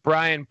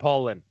 Brian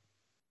Pullen.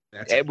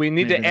 We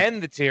need to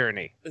end the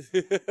tyranny.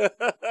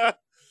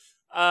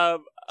 I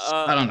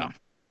don't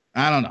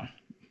know.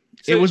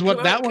 So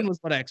that one was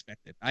what I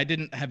expected. I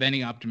didn't have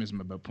any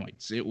optimism about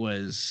points. It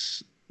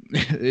was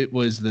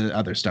the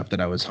other stuff that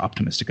I was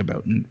optimistic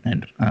about,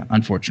 and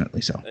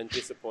unfortunately so. And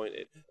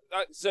disappointed.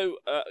 So,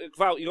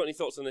 Val, you got any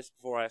thoughts on this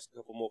before I ask a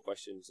couple more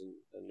questions and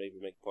maybe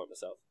make a point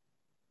myself?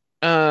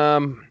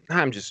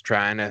 I'm just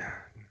trying to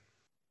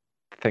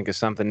think of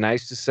something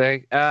nice to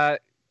say. I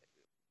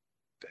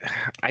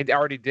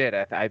already did.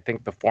 I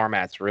think the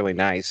format's really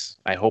nice.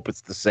 I hope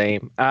it's the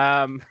same.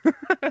 Yeah,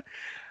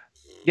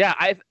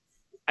 I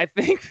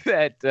think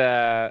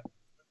that.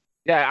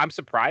 Yeah, I'm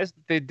surprised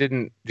that they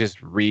didn't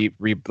just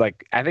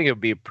like. I think it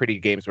would be a pretty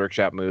Games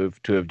Workshop move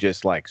to have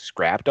just like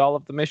scrapped all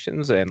of the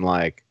missions and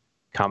like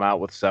come out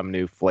with some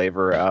new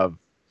flavor of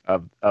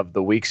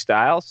the week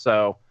style.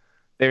 So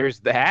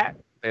there's that.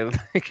 They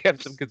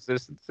kept some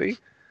consistency.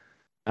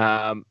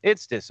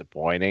 It's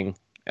disappointing,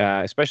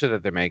 especially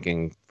that they're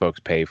making folks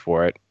pay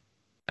for it.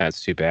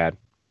 That's too bad.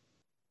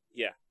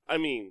 Yeah, I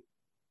mean,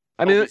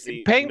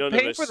 paying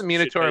for the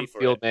Minotaur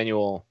Field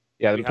Manual.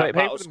 Yeah, paying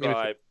for the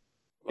Minotaur.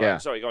 Yeah.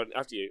 Sorry, go on.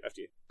 After you.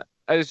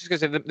 I was just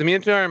going to say, the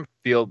Minotaur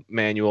Field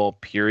Manual,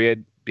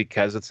 period,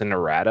 because it's an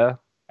errata,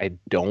 I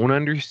don't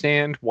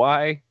understand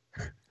why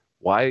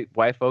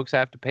folks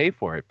have to pay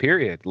for it,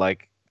 period.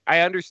 Like,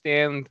 I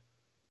understand,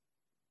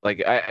 like,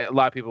 a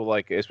lot of people,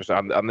 like, especially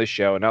on this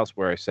show and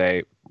elsewhere,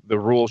 say the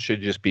rules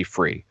should just be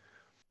free.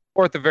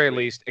 Or at the very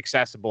least,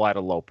 accessible at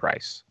a low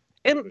price.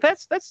 And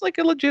that's like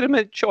a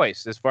legitimate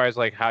choice as far as,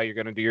 like, how you're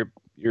going to do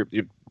your,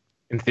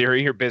 in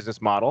theory, your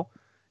business model.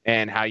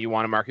 And how you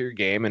want to market your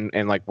game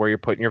and like where you're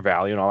putting your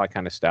value and all that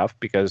kind of stuff.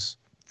 Because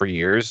for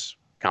years,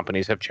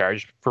 companies have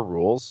charged for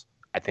rules.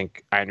 I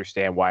think I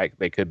understand why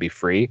they could be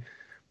free.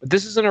 But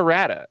this is an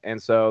errata.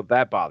 And so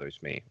that bothers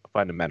me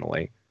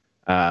fundamentally,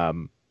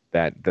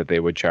 that they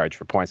would charge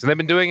for points. And they've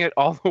been doing it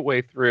all the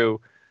way through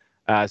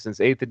since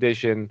 8th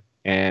edition.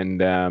 And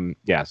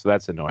so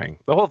that's annoying.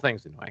 The whole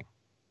thing's annoying.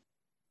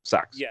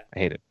 Sucks. Yeah. I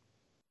hate it.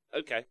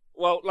 Okay.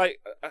 Well, like,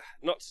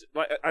 not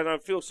like, and I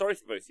feel sorry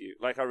for both of you.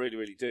 Like, I really,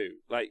 really do.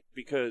 Like,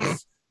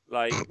 because,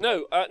 like,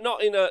 no,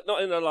 not in a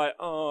like,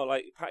 oh,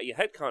 like pat your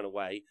head kind of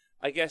way.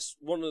 I guess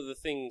one of the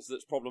things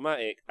that's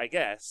problematic, I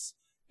guess,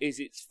 is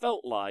it's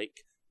felt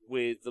like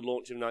with the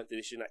launch of 9th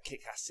edition, that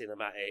kick-ass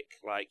cinematic,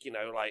 like, you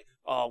know, like,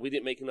 oh, we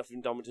didn't make enough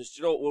Indomitus.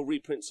 You know what? We'll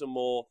reprint some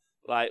more.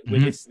 Like, we're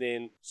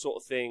listening, sort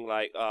of thing.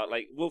 Like,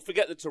 we'll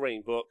forget the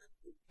terrain book,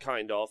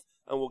 kind of.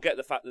 And we'll get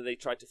the fact that they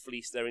tried to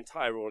fleece their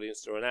entire audience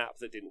through an app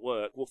that didn't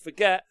work. We'll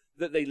forget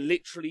that they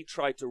literally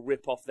tried to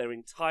rip off their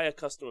entire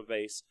customer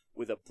base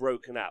with a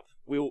broken app.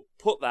 We'll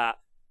put that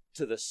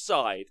to the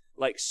side.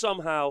 Like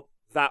somehow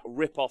that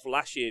rip-off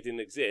last year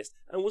didn't exist.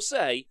 And we'll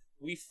say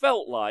we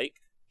felt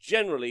like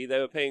generally they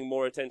were paying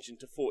more attention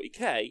to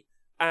 40k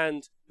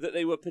and that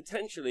they were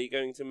potentially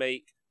going to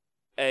make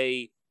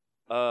a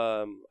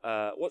like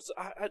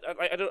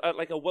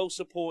a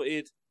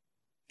well-supported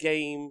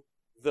game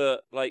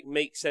that like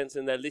makes sense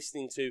and they're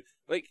listening to,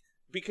 like,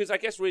 because I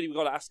guess really we've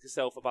got to ask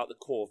ourselves about the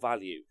core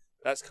value.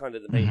 That's kind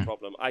of the main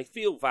problem. I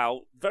feel,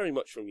 Val, very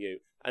much from you,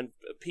 and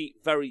Pete,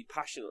 very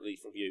passionately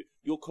from you.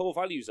 Your core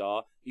values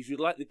are if you'd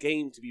like the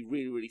game to be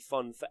really, really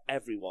fun for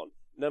everyone,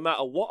 no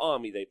matter what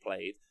army they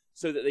played,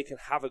 so that they can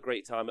have a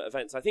great time at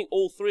events. I think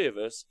all three of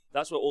us,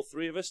 that's where all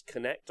three of us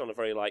connect on a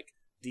very like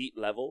deep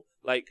level.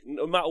 Like,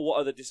 no matter what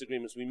other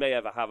disagreements we may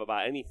ever have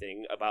about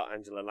anything about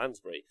Angela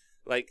Lansbury,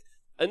 like,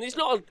 and it's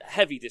not a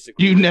heavy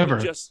disagreement.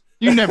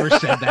 You never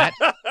said that.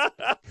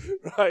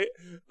 Right.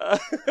 I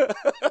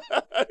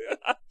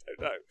don't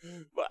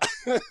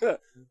know.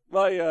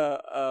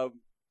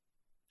 But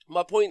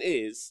my point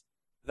is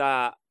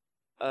that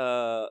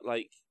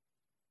like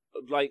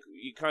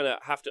you kind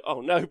of have to.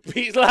 Oh no,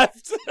 Pete's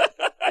left.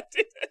 I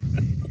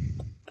didn't.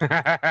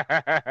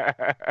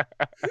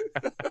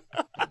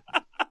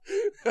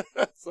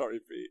 Sorry,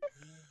 Pete.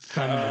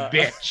 Son of a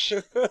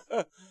bitch.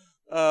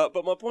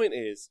 But my point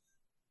is,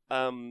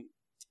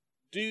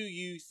 do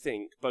you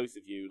think, both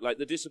of you, like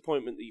the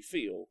disappointment that you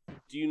feel,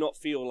 do you not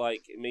feel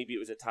like maybe it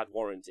was a tad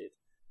warranted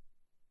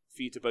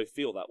for you to both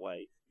feel that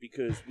way?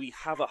 Because we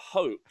have a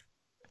hope.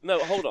 No,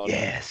 hold on.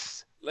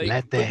 Yes. Like,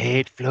 let the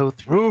hate flow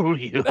through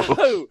you.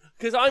 No,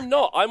 because I'm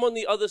not. I'm on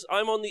the other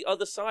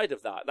side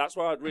of that. That's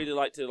why I'd really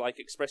like to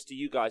express to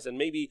you guys, and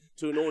maybe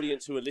to an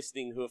audience who are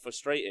listening who are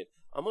frustrated.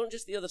 I'm on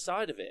just the other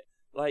side of it.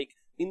 Like,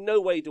 in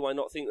no way do I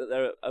not think that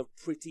they're a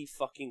pretty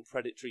fucking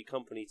predatory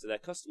company to their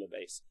customer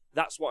base.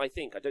 That's what I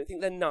think. I don't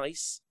think they're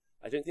nice.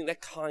 I don't think they're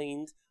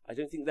kind. I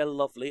don't think they're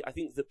lovely. I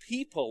think the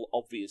people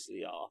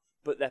obviously are,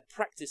 but their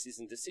practices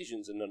and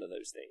decisions are none of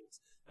those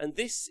things. And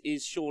this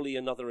is surely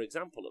another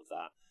example of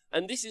that.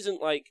 And this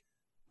isn't like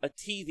a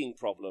teething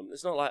problem.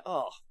 It's not like,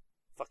 oh,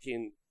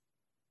 fucking,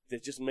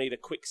 they've just made a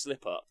quick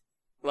slip up.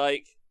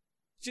 Like,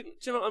 do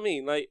you know what I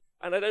mean? Like,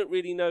 and I don't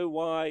really know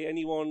why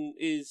anyone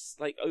is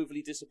like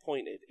overly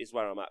disappointed. Is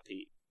where I'm at,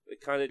 Pete. It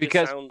kind of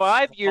because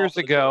 5 years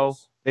ago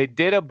they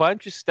did a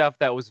bunch of stuff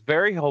that was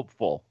very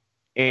hopeful,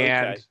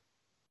 and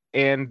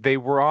they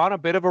were on a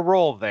bit of a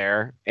roll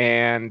there,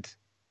 and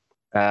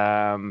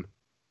I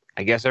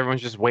guess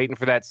everyone's just waiting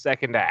for that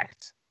second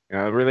act. You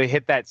know, really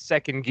hit that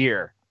second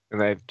gear. And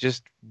they've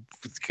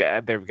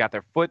got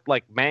their foot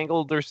like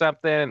mangled or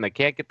something, and they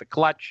can't get the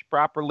clutch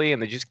properly,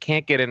 and they just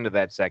can't get into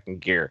that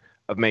second gear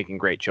of making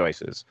great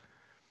choices.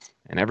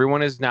 And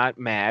everyone is not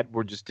mad.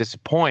 We're just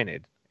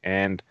disappointed.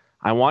 And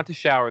I want to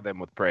shower them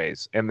with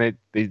praise. And they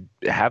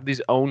have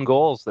these own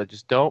goals that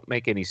just don't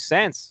make any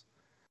sense.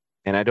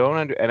 And I don't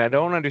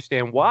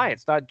understand why.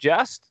 It's not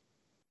just.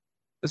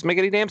 Doesn't make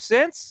any damn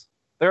sense.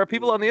 There are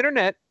people on the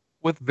internet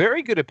with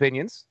very good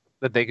opinions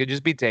that they could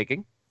just be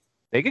taking.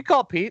 They could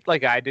call Pete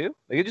like I do.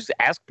 They could just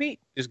ask Pete.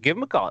 Just give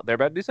him a call. They're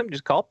about to do something.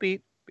 Just call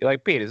Pete. Be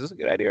like, Pete, is this a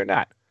good idea or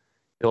not?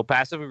 He'll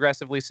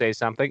passive-aggressively say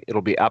something.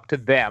 It'll be up to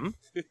them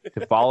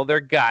to follow their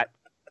gut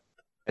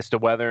as to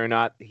whether or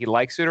not he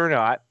likes it or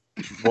not.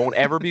 Won't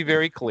ever be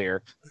very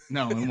clear.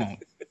 No, it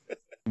won't. It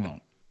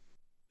won't.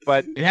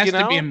 But it has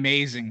to be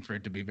amazing for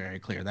it to be very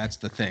clear. That's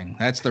the thing.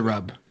 That's the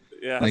rub.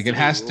 Yeah, like it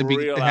has to be.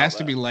 It has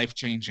to be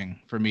life-changing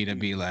for me to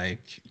be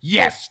like,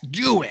 yes,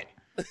 do it.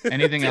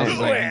 Anything else,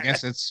 like, I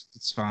guess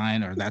it's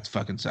fine, or that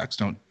fucking sucks.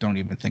 Don't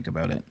even think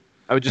about it.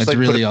 I would just That's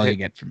really all you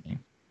get from me.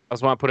 I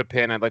just want to put a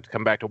pin. I'd like to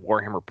come back to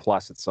Warhammer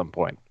Plus at some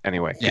point.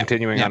 Anyway,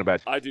 continuing on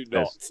about. I do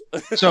not.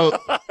 So,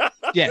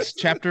 yes,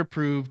 chapter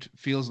approved.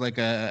 Feels like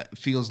a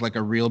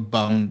real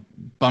bummer.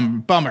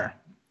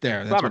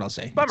 There, that's what I'll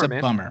say. It's a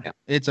bummer. Yeah.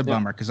 It's a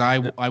bummer because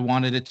I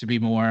wanted it to be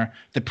more.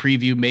 The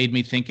preview made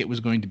me think it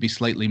was going to be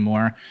slightly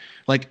more.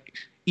 Like,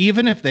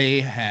 even if they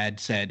had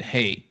said,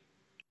 "Hey,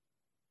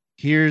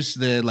 here's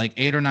the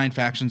 8 or 9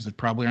 factions that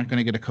probably aren't going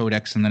to get a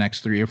codex in the next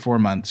 3 or 4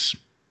 months,"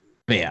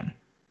 bam.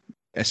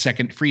 A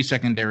free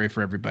secondary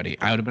for everybody.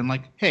 I would have been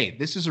like, hey,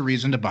 this is a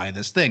reason to buy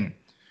this thing.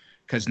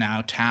 Because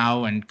now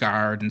Tau and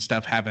Guard and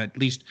stuff have at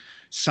least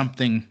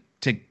something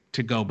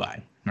to go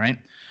by, right?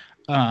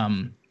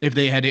 If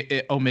they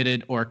had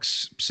omitted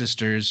Orcs,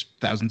 Sisters,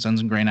 Thousand Sons,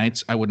 and Grey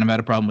Knights, I wouldn't have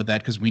had a problem with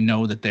that because we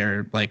know that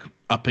they're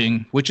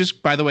upping, which is,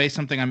 by the way,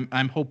 something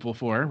I'm hopeful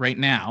for right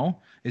now,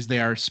 is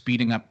they are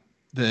speeding up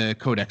the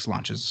codex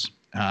launches.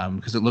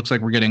 Because it looks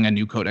like we're getting a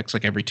new codex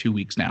every 2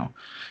 weeks now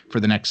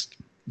for the next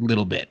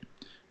little bit.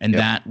 And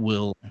that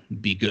will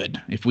be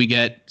good. If we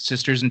get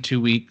Sisters in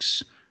 2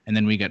 weeks, and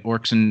then we get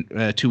Orcs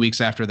in 2 weeks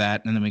after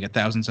that, and then we get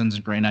Thousand Sons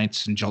and Grey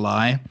Knights in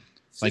July,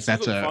 Sisters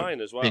that's a fine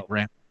as well. Big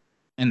ramp.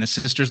 And the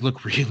Sisters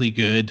look really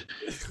good.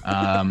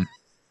 The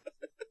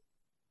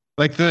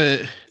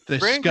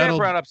Scuttle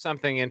brought up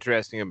something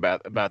interesting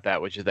about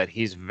that, which is that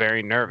he's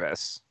very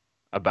nervous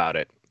about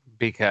it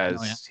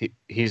because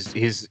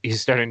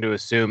he's starting to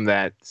assume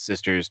that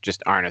Sisters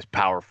just aren't as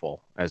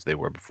powerful as they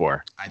were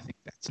before. I think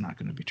that's not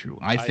going to be true.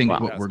 I think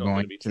what we're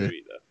going to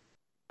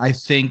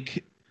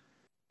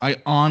I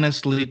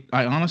honest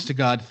to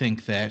God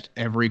think that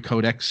every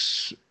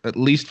codex, at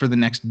least for the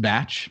next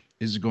batch,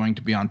 is going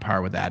to be on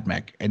par with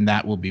AdMech, and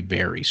that will be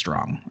very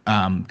strong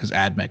because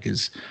AdMech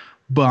is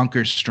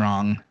bonkers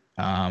strong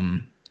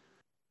and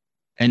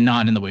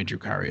not in the way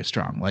Drukhari is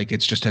strong. It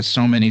just has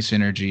so many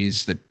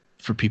synergies that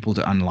for people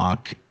to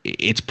unlock,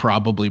 it's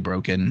probably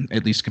broken,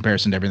 at least in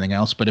comparison to everything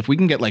else. But if we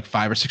can get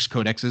 5 or 6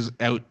 codexes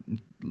out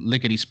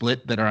lickety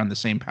split that are on the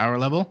same power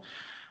level,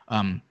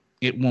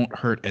 it won't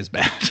hurt as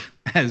bad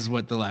as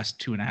what the last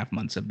 2.5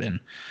 months have been.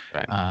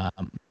 Right.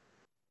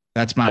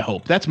 That's my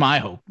hope. That's my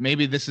hope.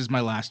 Maybe this is my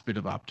last bit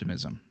of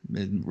optimism,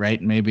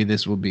 right? Maybe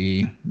this will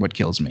be what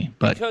kills me.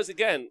 But because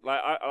again,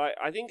 like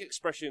I think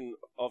expression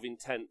of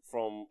intent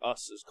from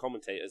us as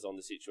commentators on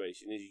the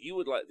situation is you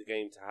would like the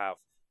game to have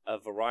a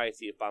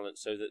variety of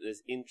balance so that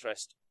there's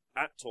interest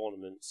at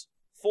tournaments,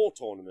 for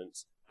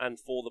tournaments, and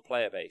for the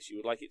player base. You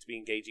would like it to be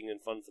engaging and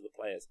fun for the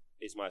players,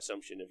 is my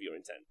assumption of your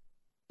intent.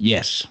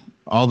 Yes,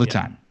 all the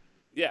time.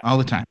 Yeah. All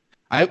the time.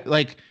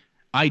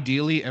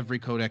 Ideally, every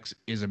codex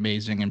is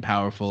amazing and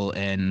powerful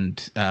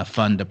and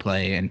fun to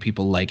play, and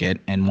people like it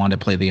and want to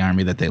play the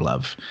army that they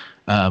love.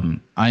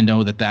 I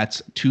know that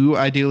that's too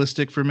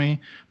idealistic for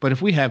me, but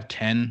if we have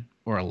 10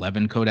 or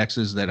 11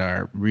 codexes that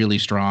are really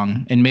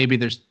strong, and maybe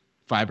there's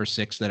 5 or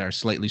 6 that are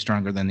slightly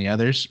stronger than the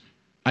others,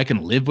 I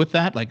can live with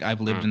that. Like,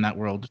 I've lived in that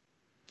world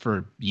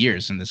for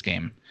years in this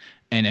game,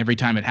 and every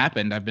time it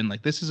happened, I've been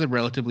like, this is a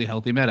relatively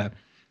healthy meta.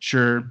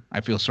 Sure,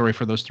 I feel sorry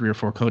for those 3 or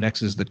 4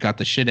 codexes that got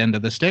the shit end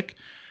of the stick.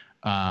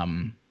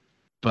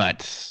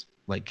 But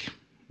like,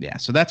 yeah,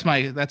 so that's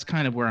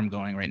kind of where I'm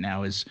going right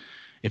now is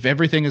if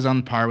everything is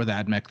on par with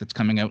AdMech that's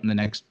coming out in the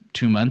next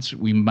 2 months,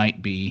 we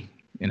might be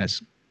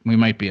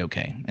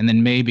okay. And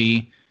then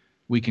maybe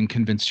we can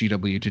convince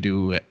GW to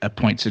do a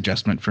points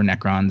adjustment for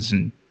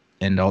Necrons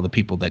and all the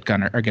people that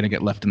are going to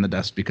get left in the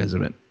dust because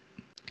of it.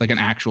 Like an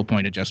actual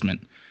point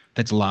adjustment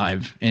that's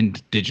live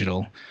and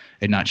digital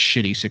and not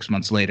shitty 6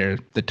 months later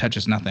that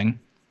touches nothing.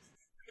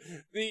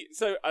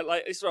 So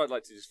this is where I'd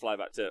like to just fly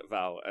back to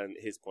Val and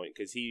his point,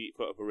 because he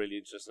put up a really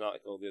interesting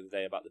article the other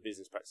day about the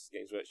business practices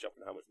Games Workshop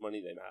and how much money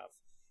they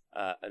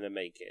have and are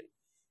making.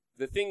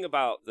 The thing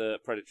about the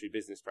predatory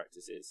business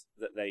practices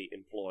that they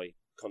employ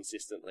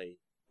consistently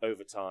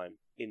over time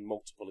in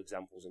multiple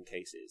examples and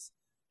cases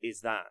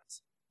is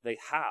that they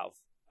have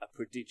a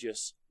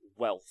prodigious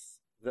wealth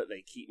that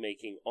they keep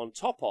making on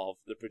top of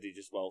the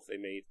prodigious wealth they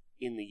made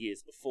in the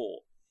years before.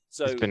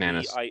 So it's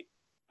bananas.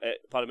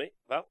 Pardon me,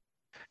 Val?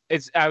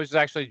 I was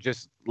actually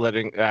just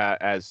letting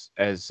as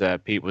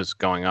Pete was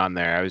going on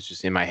there. I was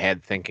just in my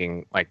head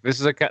thinking like this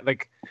is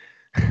like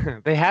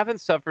they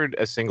haven't suffered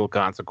a single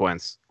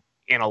consequence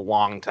in a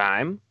long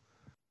time.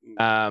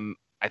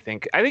 I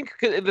think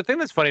the thing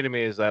that's funny to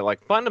me is that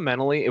like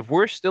fundamentally, if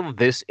we're still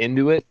this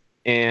into it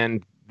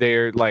and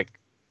they're like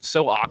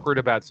so awkward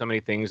about so many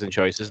things and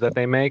choices that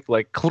they make,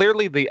 like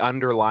clearly the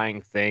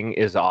underlying thing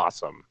is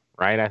awesome,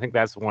 right? I think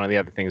that's one of the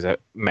other things that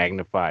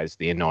magnifies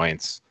the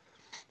annoyance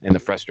and the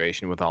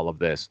frustration with all of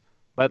this.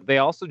 But they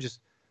also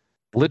just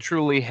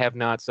literally have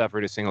not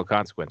suffered a single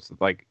consequence.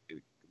 Like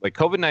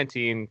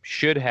COVID-19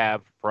 should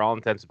have, for all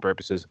intents and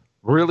purposes,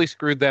 really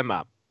screwed them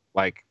up.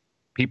 Like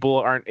people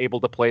aren't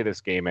able to play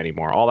this game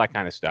anymore, all that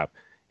kind of stuff.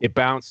 It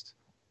bounced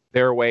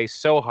their way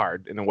so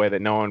hard in a way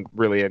that no one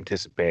really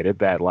anticipated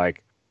that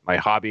like my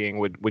hobbying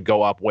would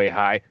go up way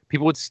high.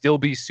 People would still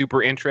be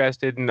super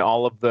interested in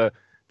all of the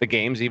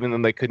games, even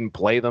though they couldn't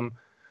play them.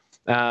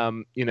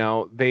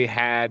 They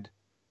had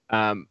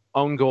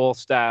own goal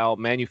style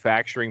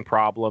manufacturing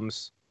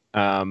problems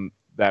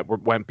that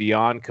went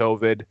beyond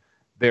COVID.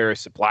 Their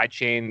supply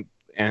chain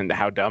and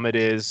how dumb it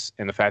is,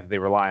 and the fact that they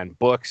rely on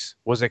books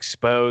was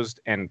exposed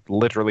and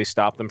literally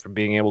stopped them from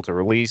being able to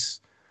release.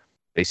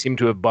 They seem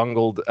to have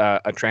bungled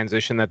a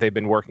transition that they've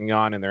been working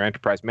on in their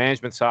enterprise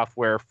management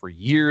software for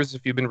years,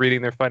 if you've been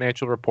reading their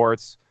financial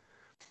reports.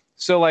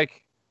 So,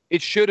 like,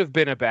 it should have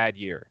been a bad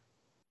year.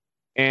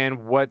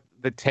 And what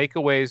the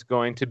takeaway is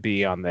going to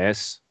be on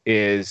this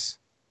is,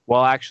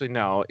 well, actually,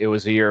 no, it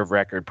was a year of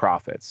record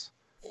profits.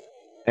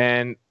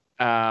 And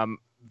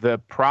the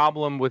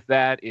problem with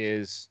that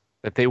is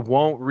that they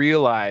won't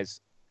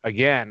realize,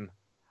 again,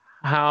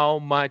 how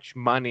much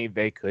money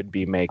they could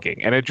be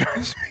making. And it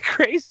drives me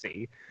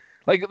crazy.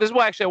 Like, this is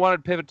why actually I wanted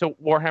to pivot to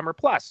Warhammer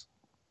Plus.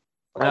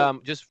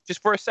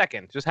 Just for a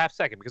second, just half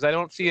second, because I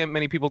don't see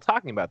many people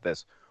talking about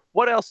this.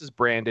 What else is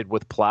branded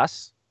with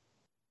Plus?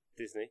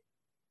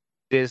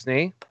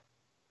 Disney.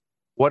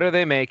 What are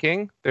they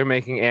making? They're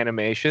making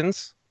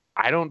animations.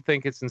 I don't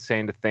think it's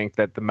insane to think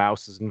that the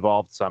mouse is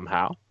involved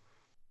somehow.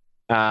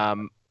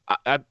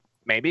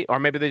 Maybe, or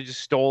maybe they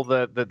just stole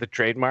the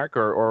trademark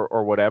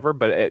or whatever.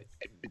 But it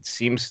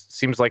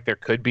seems like there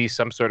could be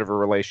some sort of a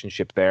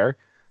relationship there.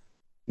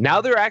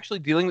 Now they're actually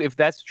dealing, if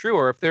that's true,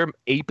 or if they're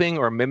aping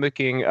or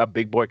mimicking a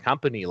big boy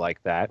company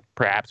like that,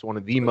 perhaps one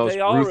of the most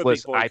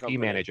ruthless IP company.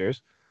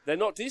 Managers. They're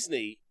not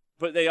Disney,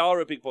 but they are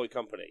a big boy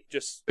company.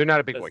 They're not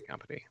a big boy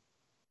company.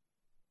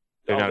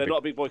 They're not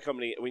a big boy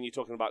company when you're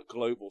talking about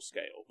global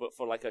scale, but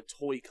for like a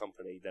toy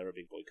company, they're a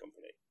big boy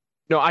company.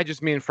 No, I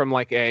just mean from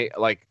like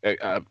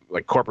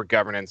corporate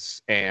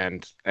governance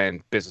and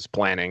business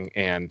planning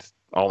and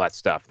all that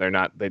stuff.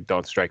 They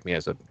don't strike me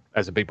as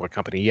a big boy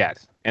company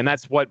yet. And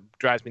that's what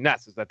drives me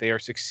nuts, is that they are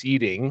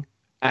succeeding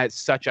at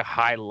such a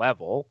high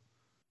level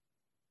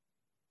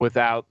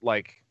without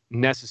like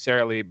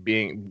necessarily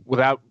being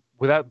without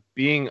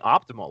being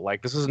optimal.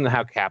 Like, this isn't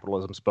how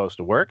capitalism's supposed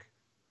to work.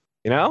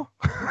 You know?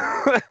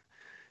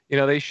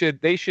 They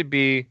should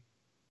be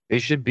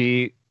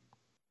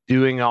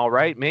doing all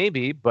right,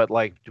 maybe, but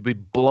like to be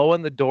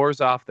blowing the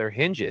doors off their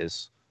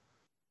hinges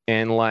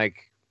and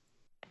like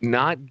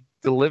not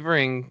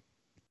delivering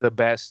the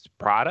best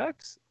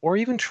product, or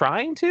even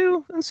trying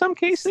to in some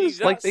cases.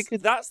 See, like they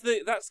could. That's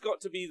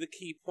got to be the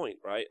key point,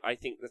 right? I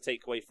think the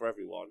takeaway for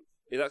everyone.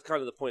 That's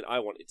kind of the point I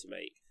wanted to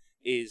make.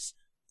 Is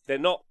they're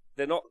not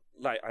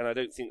like, and I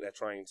don't think they're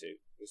trying to.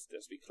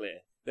 Let's be clear.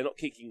 They're not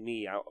kicking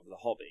me out of the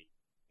hobby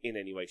in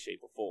any way,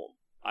 shape, or form.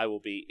 I will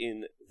be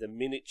in the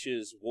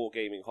miniatures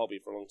wargaming hobby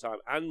for a long time,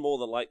 and more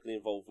than likely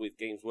involved with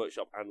Games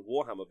Workshop and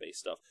Warhammer-based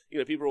stuff. You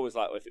know, people are always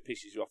like, well, if it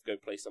pisses you off, go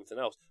play something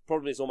else.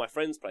 Problem is, all my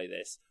friends play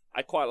this.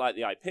 I quite like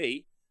the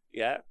IP.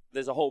 Yeah,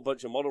 there's a whole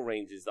bunch of model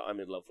ranges that I'm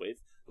in love with.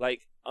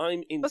 Like,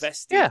 I'm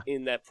invested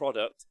in their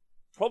product,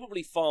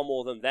 probably far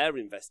more than they're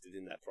invested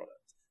in their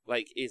product.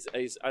 Like,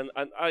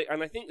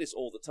 and I think this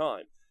all the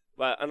time.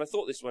 And I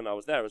thought this when I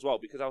was there as well,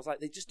 because I was like,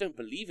 they just don't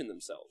believe in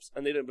themselves,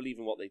 and they don't believe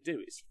in what they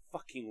do. It's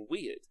fucking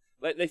weird.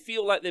 Like, they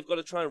feel like they've got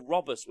to try and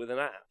rob us with an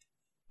app,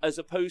 as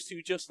opposed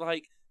to just,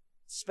 like,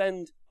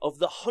 spend, of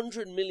the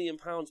 £100 million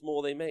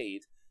more they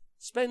made,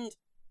 spend,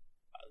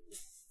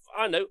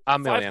 I don't know,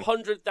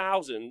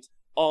 500,000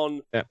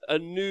 on a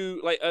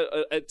new, like,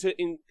 to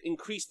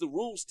increase the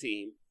rules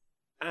team,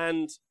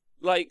 and,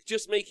 like,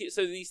 just make it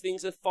so these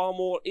things are far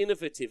more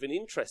innovative and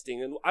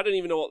interesting. And I don't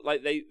even know what,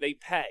 like, they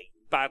pay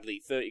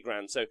badly 30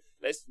 grand. So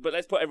let's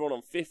put everyone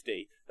on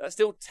 50. That's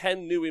still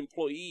 10 new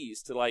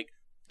employees to, like,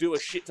 do a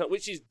shit ton,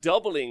 which is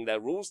doubling their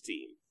rules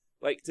team,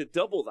 like, to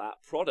double that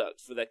product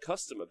for their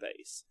customer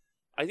base.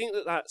 I think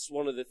that's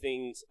one of the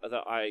things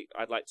that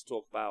I'd like to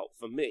talk about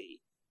for me,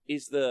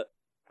 is that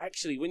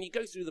actually when you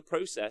go through the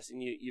process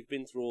and you've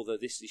been through all the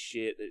this is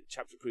shit, the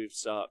chapter approved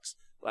sucks,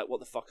 like,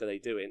 what the fuck are they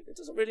doing? It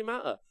doesn't really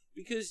matter,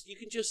 because you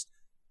can just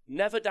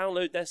never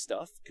download their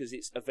stuff because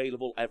it's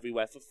available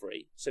everywhere for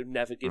free, so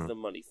never give them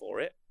money for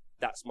it.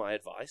 That's my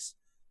advice.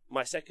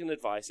 My second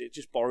advice is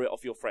just borrow it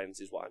off your friends,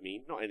 is what I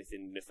mean. Not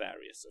anything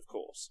nefarious, of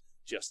course,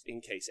 just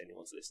in case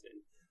anyone's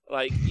listening.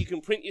 Like, you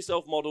can print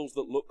yourself models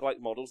that look like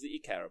models that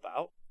you care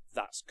about.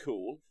 That's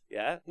cool,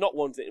 yeah? Not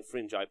ones that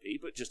infringe IP,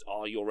 but just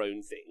are your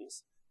own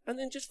things. And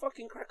then just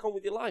fucking crack on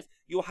with your life.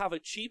 You'll have a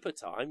cheaper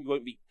time. You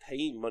won't be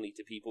paying money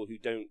to people who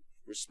don't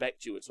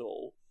respect you at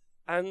all.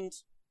 And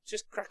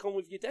just crack on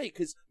with your day,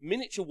 because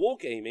miniature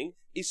wargaming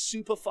is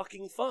super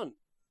fucking fun.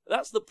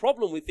 That's the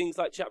problem with things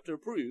like Chapter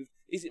Approved,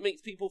 is it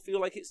makes people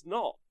feel like it's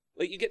not.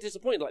 Like, you get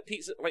disappointed, like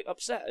Pete's, like,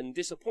 upset and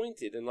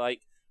disappointed, and,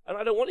 like, and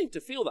I don't want him to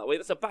feel that way.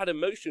 That's a bad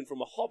emotion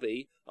from a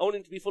hobby. I want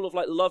him to be full of,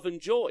 like, love and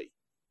joy,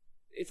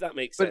 if that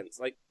makes sense.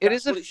 Like, it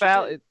is a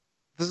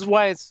this is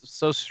why it's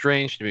so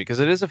strange to me, because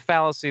it is a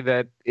fallacy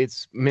that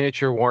it's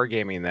miniature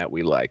wargaming that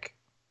we like.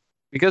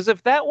 Because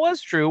if that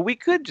was true, we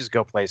could just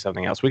go play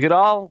something else. We could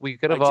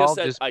have all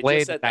just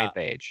played Ninth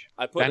Age.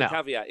 I put a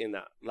caveat in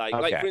that. Like,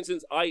 for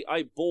instance,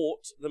 I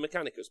bought the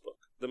Mechanicus book.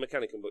 The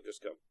Mechanicum book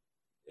just come.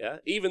 Yeah?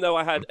 Even though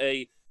I had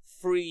a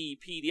free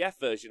PDF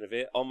version of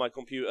it on my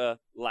computer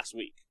last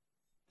week.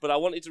 But I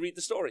wanted to read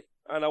the story.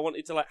 And I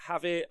wanted to, like,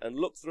 have it and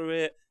look through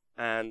it.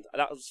 And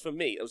that was for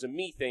me. It was a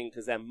me thing,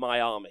 because they're my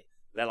army.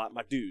 They're like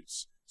my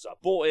dudes. So I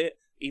bought it,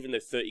 even though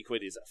 30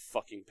 quid is a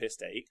fucking piss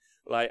take.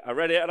 Like, I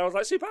read it and I was,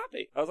 like, super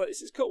happy. I was like,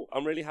 this is cool.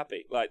 I'm really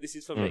happy. Like, this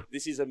is for me.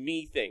 This is a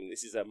me thing.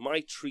 This is a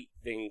my treat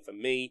thing for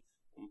me.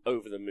 I'm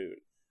over the moon.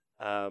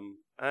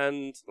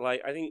 And,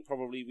 like, I think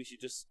probably we should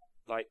just,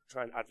 like,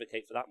 try and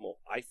advocate for that more.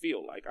 I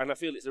feel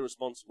it's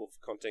irresponsible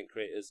for content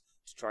creators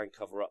to try and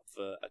cover up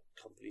for a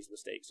company's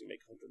mistakes who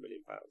make £100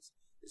 million,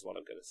 is what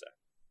I'm going to say.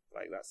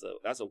 Like,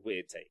 that's a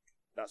weird take.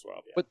 That's where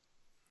I'll be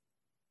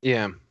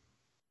at.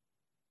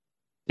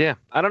 Yeah,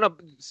 I don't know.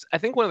 I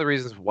think one of the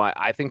reasons why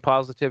I think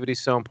positivity is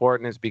so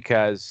important is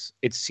because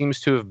it seems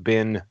to have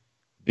been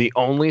the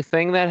only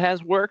thing that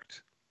has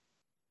worked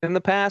in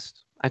the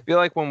past. I feel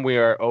like when we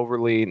are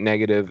overly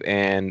negative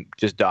and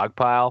just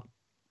dogpile,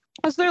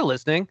 as they're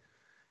listening,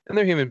 and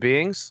they're human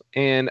beings,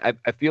 and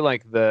I feel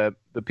like the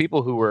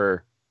people who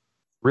were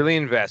really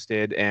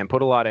invested and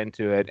put a lot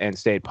into it and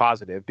stayed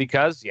positive,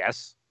 because,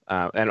 yes,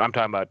 and I'm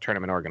talking about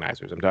tournament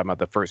organizers. I'm talking about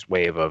the first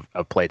wave of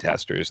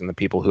playtesters and the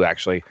people who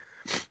actually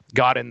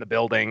got in the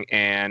building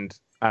and,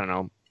 I don't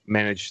know,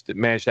 managed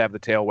to have the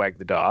tail wag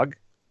the dog.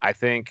 I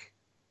think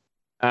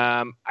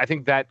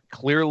that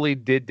clearly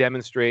did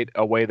demonstrate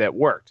a way that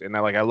worked. And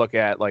I look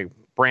at, like,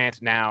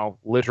 Brant now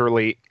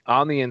literally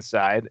on the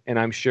inside, and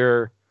I'm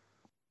sure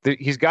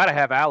he's got to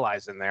have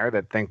allies in there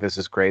that think this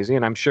is crazy.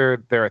 And I'm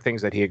sure there are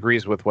things that he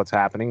agrees with what's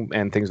happening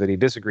and things that he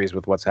disagrees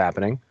with what's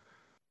happening.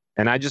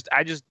 And I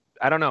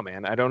don't know,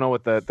 man. I don't know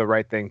what the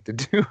right thing to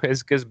do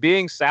is, because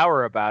being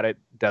sour about it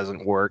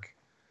doesn't work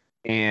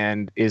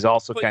and is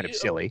also kind of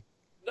silly.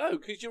 No,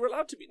 because you're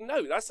allowed to be.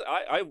 No,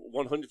 I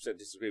 100%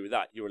 disagree with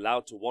that. You're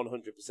allowed to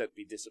 100%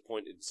 be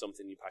disappointed in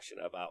something you're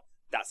passionate about.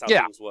 That's how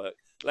things work.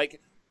 Like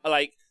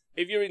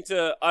if you're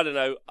into, I don't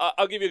know,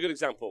 I'll give you a good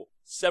example.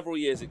 Several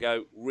years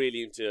ago,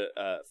 really into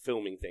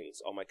filming things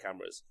on my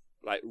cameras.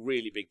 Like,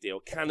 really big deal.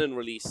 Canon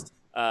released.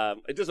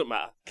 It doesn't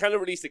matter.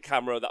 Canon released a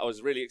camera that I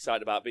was really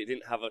excited about, but it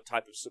didn't have a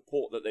type of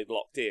support that they'd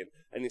locked in,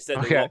 and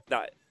instead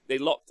they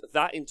locked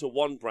that into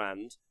one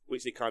brand,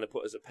 which they kind of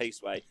put as a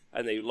paceway,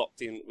 and they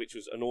locked in, which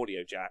was an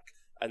audio jack.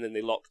 and then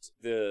they locked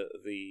the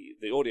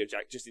audio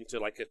jack just into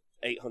like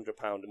a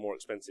 £800 more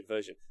expensive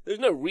version. There's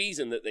no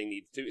reason that they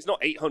needed to. It's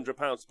not £800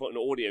 to put an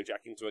audio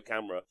jack into a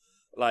camera,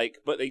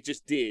 but they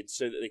just did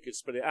so that they could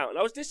split it out. And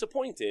I was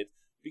disappointed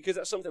because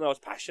that's something I was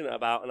passionate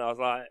about, and I was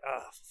like,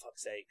 for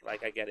fuck's sake, I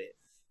get it.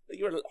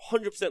 You're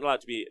 100%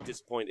 allowed to be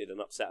disappointed and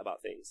upset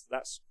about things.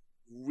 That's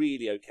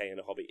really okay in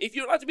a hobby. If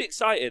you're allowed to be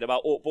excited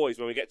about Orc Boys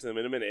when we get to them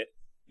in a minute,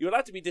 you're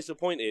allowed to be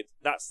disappointed.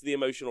 That's the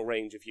emotional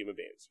range of human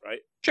beings, right?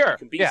 Sure. You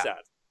can be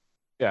sad.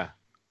 Yeah.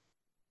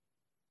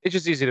 It's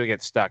just easy to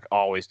get stuck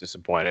always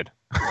disappointed.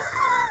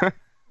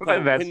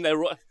 When they're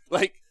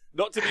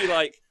not to be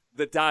like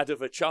the dad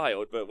of a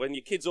child, but when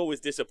your kid's always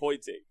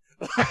disappointing.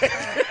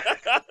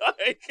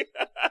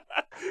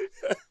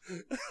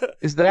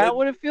 Is that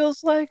what it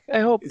feels like? I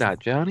hope not,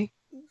 Johnny.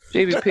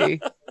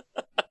 JVP.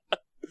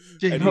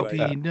 JVP,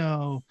 anyway.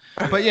 No.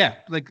 But yeah,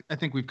 I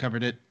think we've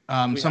covered it.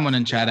 Someone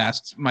in chat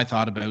asked my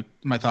thoughts about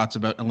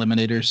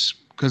eliminators,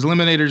 because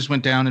eliminators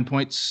went down in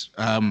points.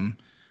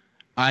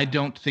 I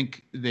don't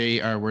think they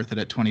are worth it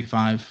at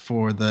 25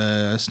 for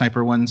the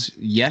sniper ones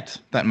yet.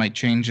 That might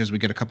change as we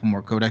get a couple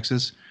more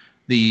codexes.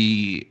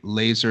 The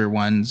laser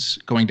ones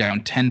going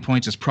down 10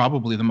 points is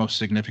probably the most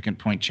significant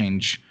point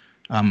change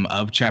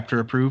of chapter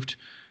approved,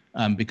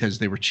 because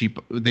they were cheap.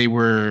 They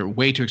were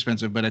way too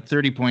expensive, but at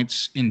 30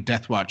 points in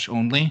Deathwatch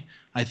only,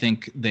 I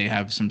think they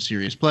have some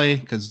serious play,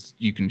 because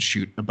you can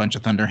shoot a bunch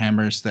of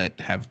Thunderhammers that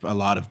have a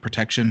lot of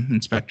protection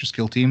in Spectre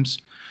skill teams,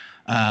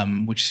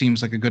 which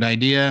seems like a good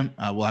idea.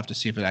 We'll have to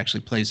see if it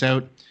actually plays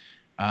out.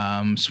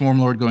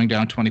 Swarmlord going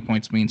down 20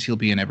 points means he'll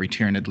be in every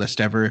Tyranid list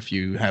ever if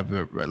you have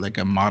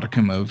a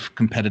modicum of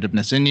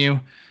competitiveness in you.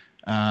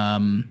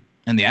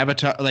 And the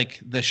Avatar,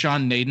 the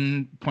Sean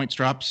Naden points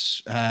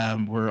drops,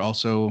 were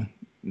also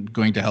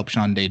going to help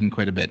Sean Naden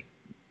quite a bit.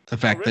 The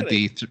fact that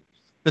the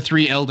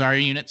 3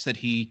 Eldar units that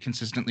he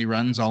consistently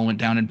runs all went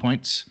down in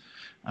points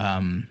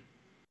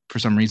for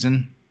some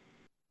reason.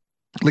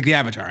 Like the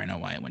Avatar, I know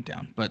why it went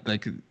down, but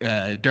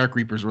Dark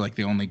Reapers were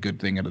the only good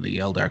thing out of the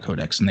Eldar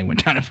Codex, and they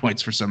went down in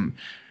points for some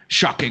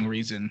shocking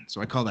reason.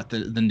 So I call that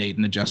the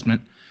Naden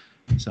adjustment.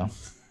 So,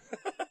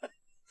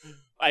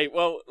 do you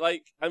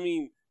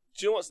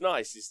know what's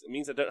nice? It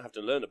means I don't have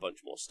to learn a bunch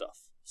more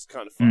stuff. It's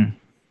kind of fun.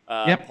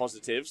 Yep.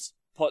 Positives.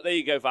 There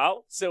you go,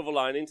 Val. Silver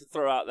lining to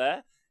throw out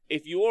there.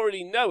 If you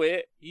already know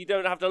it, you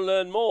don't have to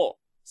learn more.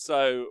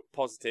 So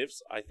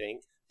positives, I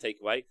think.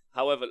 Takeaway.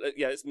 However,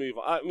 let's move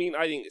on.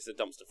 I think it's a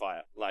dumpster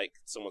fire, like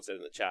someone said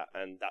in the chat,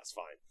 and that's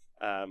fine.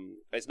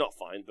 It's not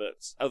fine,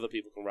 but other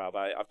people can row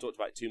about it. I've talked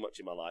about it too much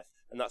in my life,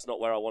 and that's not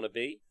where I want to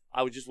be.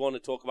 I would just want to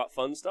talk about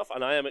fun stuff,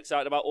 and I am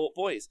excited about Orc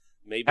Boys.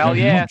 Maybe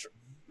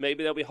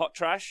maybe they'll be hot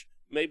trash.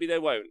 Maybe they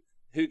won't.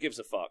 Who gives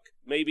a fuck?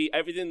 Maybe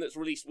everything that's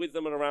released with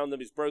them and around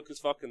them is broke as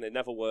fuck, and they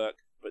never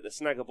work. But the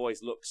Snagger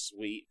Boys look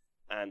sweet.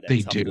 And they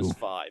do.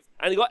 5.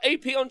 And they got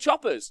AP on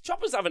choppers.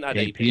 Choppers haven't had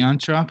AP. AP on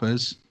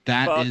choppers.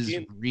 That is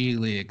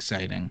really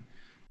exciting.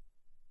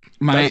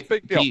 That's a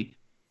big deal.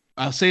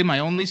 I'll say my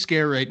only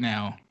scare right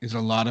now is a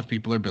lot of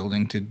people are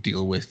building to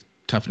deal with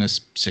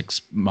toughness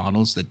 6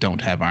 models that don't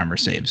have armor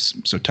saves.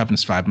 So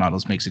toughness 5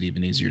 models makes it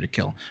even easier to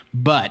kill.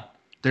 But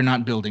they're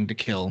not building to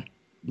kill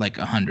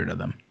 100 of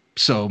them.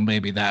 So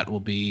maybe that will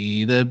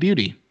be the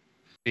beauty.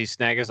 These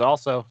snaggers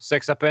also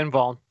 6 up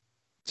invuln.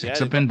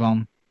 6 up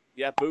invuln.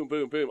 Yeah, boom,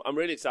 boom, boom. I'm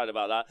really excited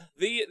about that.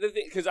 The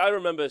thing, because I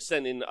remember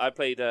I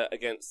played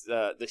against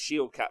the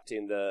Shield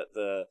captain,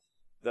 the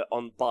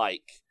on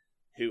bike,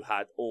 who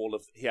had all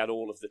of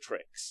the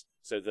tricks.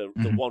 So the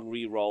one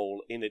reroll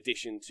in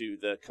addition to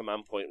the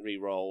command point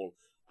reroll,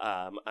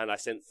 and I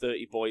sent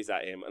 30 boys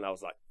at him, and I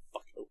was like,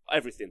 fuck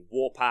everything,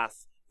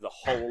 Warpath, the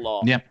whole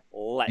lot. Yep.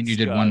 Let's and you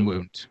did go. 1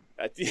 wound.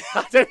 I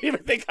don't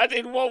even think I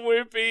did 1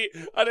 wound, Pete.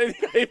 I don't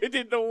think I even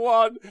did the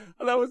 1.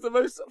 And that was the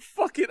most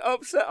fucking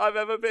upset I've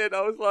ever been.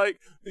 I was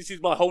like, this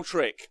is my whole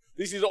trick.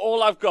 This is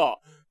all I've got.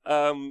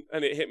 And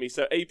it hit me.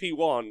 So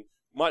AP1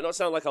 might not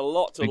sound like a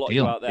lot to a lot of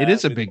you out there. It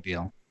is a big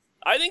deal.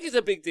 I think it's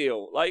a big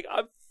deal.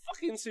 I'm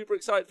fucking super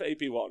excited for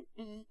AP1.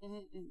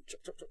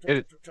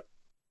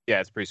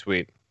 Yeah, it's pretty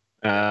sweet.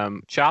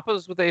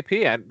 Choppas with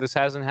AP. This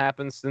hasn't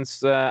happened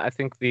since I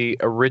think the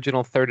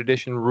original 3rd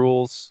edition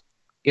rules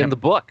in the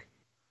book.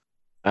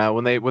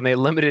 When they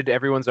limited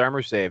everyone's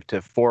armor save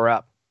to 4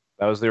 up.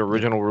 That was the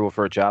original rule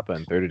for a Choppa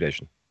in 3rd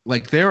edition.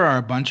 There are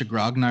a bunch of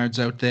grognards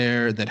out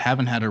there that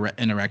haven't had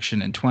an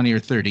erection in 20 or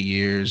 30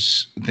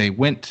 years. They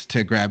went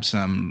to grab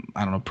some,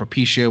 I don't know,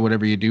 Propecia,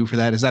 whatever you do for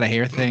that. Is that a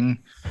hair thing?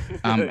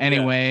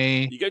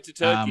 Anyway. You go to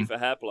Turkey for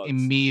hair plugs.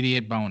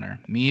 Immediate boner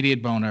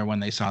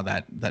when they saw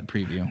that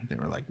preview. They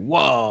were like,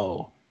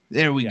 whoa,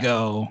 there we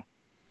go.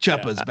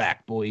 Choppa's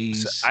back,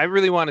 boys. So I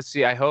really want to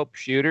see, I hope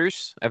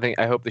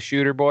the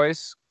shooter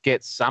boys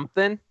get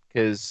something,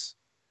 because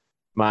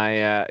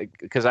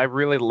I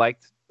really like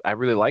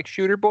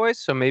shooter boys,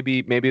 so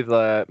maybe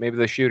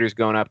the shooter's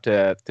going up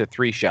to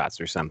 3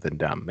 shots or something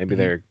dumb. Maybe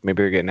they're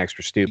getting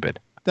extra stupid.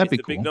 That'd be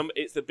cool.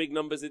 It's the big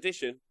numbers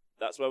edition.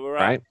 That's where we're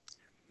at. Right.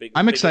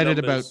 I'm excited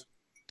about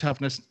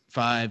toughness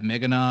 5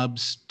 Mega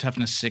Knobs,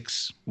 toughness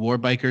 6 War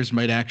Bikers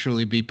might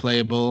actually be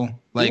playable.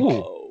 Like,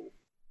 do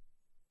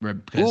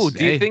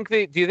you think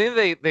they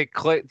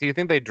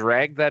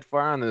dragged that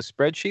far on the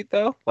spreadsheet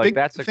though? Like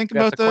think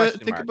about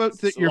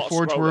your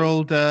Forge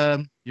World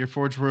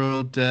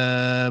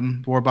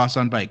War Boss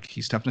on bike.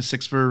 He's toughness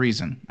 6 for a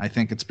reason. I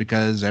think it's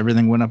because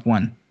everything went up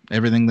 1.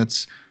 Everything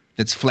that's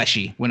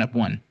fleshy went up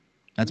 1.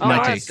 That's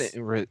my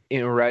take.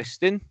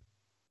 Interesting.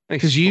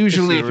 Because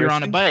usually, if you're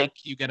on a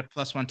bike, you get a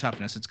 +1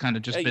 toughness. It's kind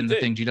of just been the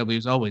thing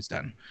GW's always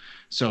done.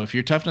 So if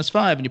you're toughness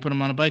 5 and you put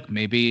them on a bike,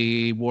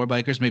 maybe War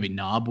Bikers, maybe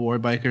Knob War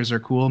Bikers are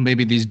cool.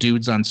 Maybe these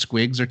dudes on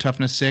Squigs are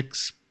toughness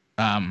 6.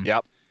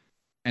 Yep.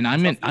 And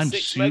I'm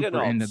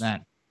super into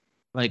that.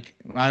 Like,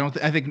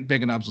 I think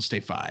Mega Knobs will stay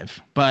 5,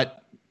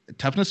 but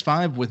toughness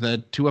 5 with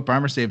a 2-up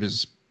armor save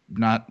is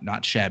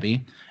not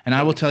shabby. And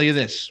I will tell you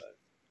this: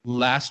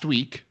 last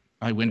week,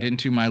 I went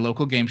into my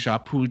local game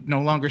shop, who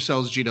no longer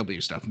sells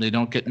GW stuff. They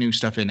don't get new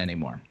stuff in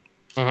anymore.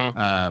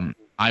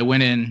 I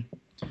went in.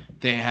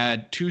 They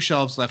had 2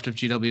 shelves left of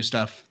GW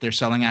stuff. They're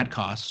selling at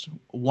cost.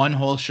 1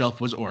 whole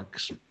shelf was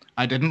orcs.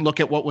 I didn't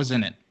look at what was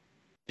in it.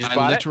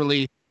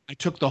 I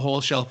took the whole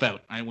shelf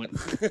out. I went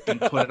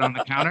and put it on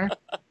the counter.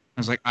 I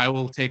was like, I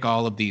will take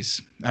all of these.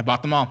 I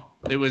bought them all.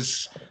 It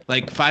was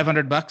like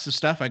 $500 of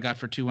stuff I got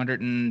for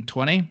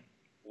 $220.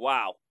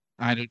 Wow.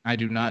 I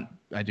do not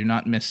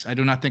miss. I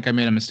do not think I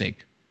made a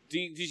mistake.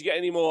 Did you get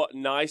any more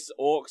nice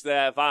orcs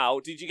there, Val?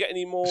 Did you get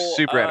any more?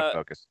 Super out of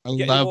focus. I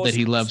love that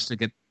he loves to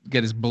get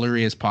as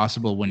blurry as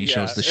possible when he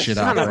shows the shit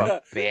off. Son of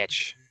a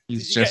bitch.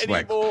 He's just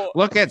like,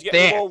 look at that. Did you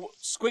get any more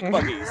squig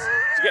buggies?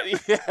 Did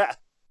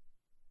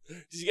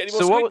you get any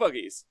more squig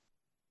buggies?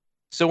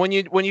 So when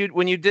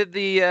you did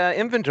the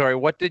inventory,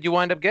 what did you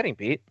wind up getting,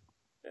 Pete?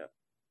 Yeah.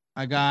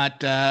 I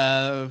got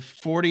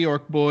 40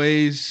 Orc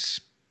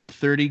Boys,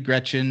 30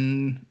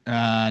 Gretchen,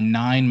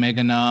 9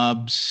 Mega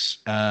Knobs,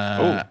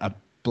 a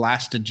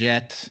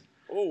Blastajet.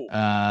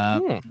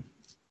 What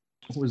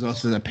was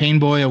also a Pain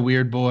Boy, a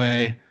Weird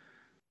Boy,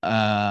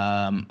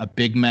 a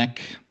Big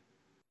Mech,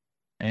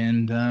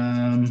 and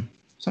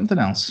something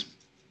else.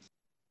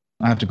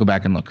 I have to go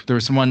back and look. There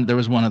was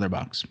one other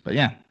box, but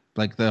yeah,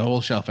 like the whole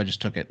shelf, I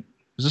just took it.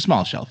 It was a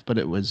small shelf, but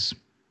it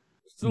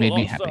made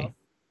me happy. Stuff.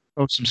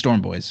 Oh, some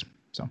Storm Boys.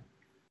 So.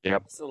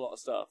 Yep. It's a lot of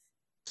stuff.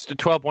 It's the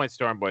 12-point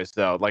Storm Boys,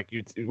 though. Like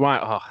you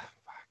want. Oh,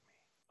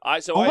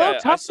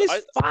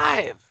 toughness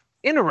 5.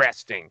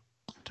 Interesting.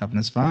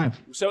 Toughness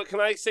 5. So can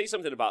I say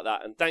something about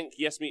that? And thank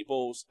Yes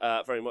Meatballs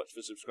very much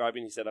for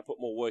subscribing. He said, I put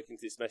more work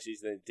into this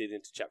message than I did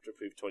into Chapter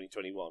Approved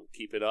 2021.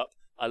 Keep it up.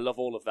 I love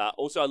all of that.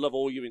 Also, I love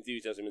all your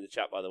enthusiasm in the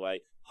chat, by the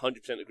way.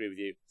 100% agree with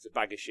you. It's a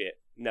bag of shit.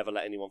 Never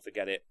let anyone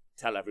forget it.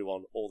 Tell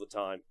everyone all the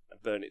time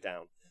and burn it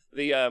down.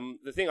 The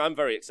thing I'm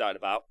very excited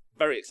about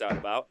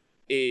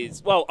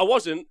is, well, I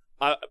wasn't.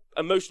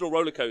 Emotional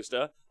roller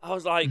coaster. I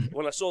was like,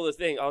 when I saw the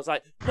thing, I was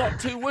like, what,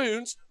 2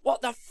 wounds?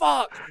 What the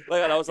fuck?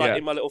 Like, and I was like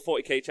in my little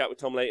 40k chat with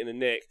Tom Layton and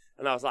Nick,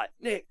 and I was like,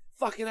 Nick,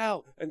 fucking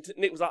hell. And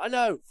Nick was like, I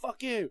know,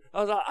 fuck you.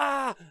 I was like,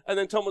 ah. And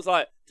then Tom was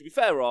like, to be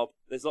fair, Rob,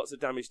 there's lots of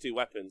damage to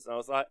weapons. And I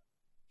was like,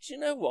 do you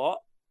know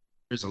what?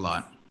 There's a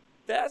lot.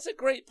 That's a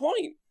great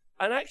point.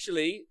 And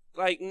actually,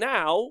 like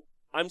now,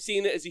 I'm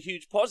seeing it as a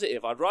huge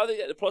positive. I'd rather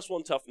get the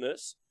 +1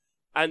 toughness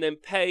and then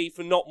pay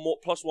for not more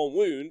 +1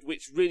 wound,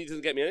 which really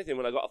doesn't get me anything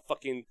when I got a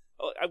fucking...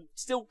 I'm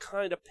still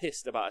kind of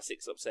pissed about a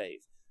 6-up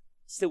save.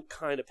 Still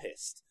kind of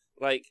pissed.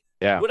 Like,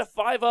 with a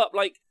 5-up,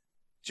 like,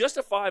 just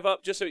a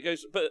 5-up, just so it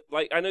goes... But,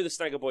 like, I know the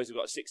Snagger Boys have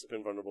got a 6-up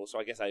invulnerable, so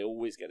I guess I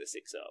always get a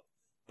 6-up.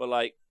 But,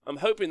 like, I'm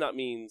hoping that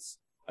means...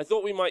 I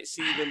thought we might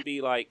see them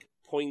be, like,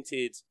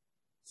 pointed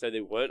so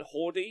they weren't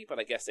hoardy, but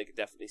I guess they're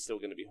definitely still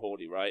going to be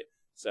hoardy, right?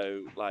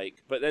 So,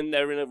 like, but then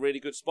they're in a really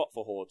good spot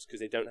for hordes because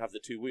they don't have the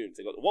 2 wounds.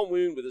 They got the 1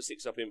 wound with a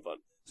 6-up invuln.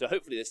 So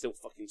hopefully they're still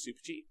fucking super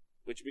cheap,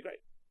 which would be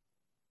great.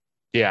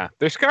 Yeah,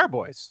 they're Scar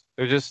Boys.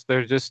 They're just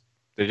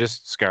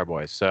Scar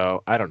Boys.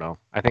 So I don't know.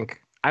 I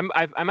think I'm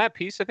at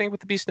peace. I think with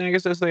the Beast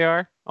Snaggers as they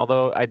are.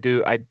 Although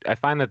I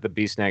find that the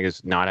Beast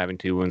Snaggers not having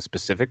 2 wounds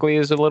specifically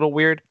is a little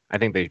weird. I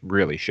think they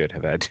really should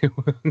have had 2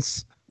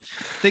 wounds.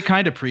 They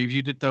kind of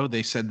previewed it though.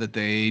 They said that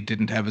they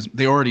didn't have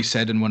they already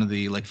said in one of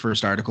the like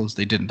first articles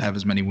they didn't have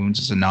as many wounds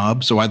as a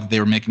Knob. So either they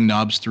were making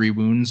Knobs 3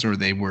 wounds or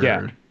they were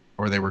going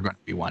to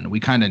be 1.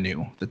 We kind of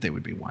knew that they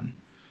would be 1.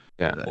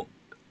 Yeah.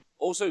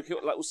 Also,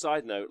 like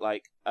side note,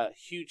 like a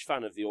huge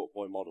fan of the Orc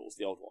Boy models,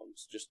 the old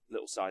ones. Just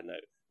little side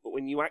note. But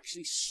when you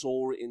actually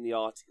saw it in the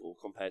article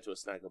compared to a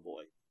Snagger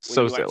Boy,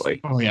 so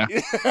silly. Oh yeah.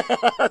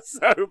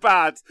 So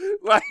bad.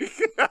 Like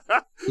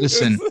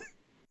listen.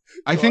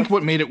 I think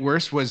what made it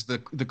worse was the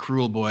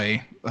Cruel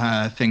Boy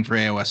thing for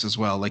AOS as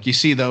well. Like you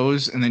see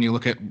those, and then you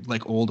look at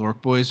like old Orc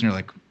Boys, and you're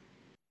like,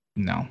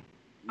 no,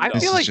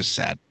 this is just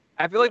sad.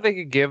 I feel like they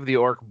could give the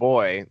Orc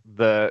Boy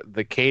the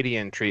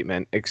Cadian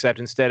treatment, except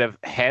instead of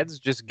heads,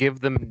 just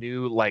give them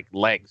new like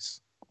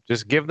legs.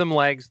 Just give them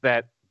legs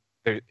that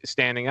they're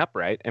standing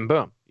upright, and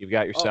boom, you've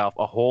got yourself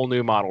a whole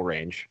new model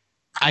range.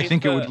 I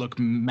think it would look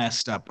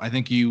messed up. I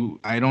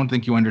don't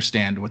think you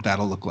understand what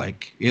that'll look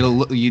like.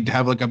 You'd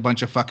have like a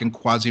bunch of fucking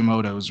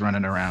Quasimodos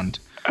running around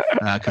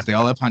because they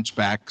all have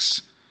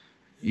hunchbacks.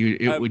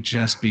 It would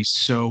just be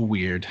so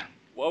weird.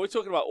 Well, we're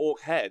talking about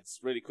orc heads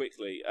really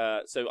quickly.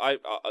 So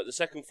the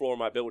second floor of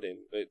my building,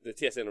 the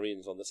TSN Arena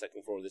is on the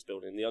second floor of this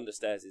building. The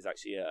understairs is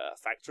actually a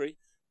factory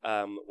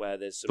where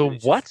there's some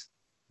what?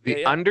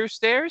 The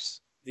understairs?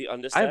 The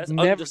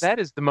understairs. That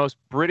is the most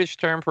British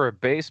term for a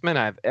basement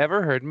I've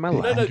ever heard in my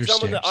life. No,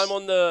 because I'm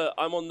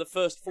on the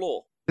first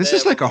floor. This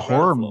is like a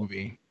horror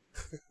movie.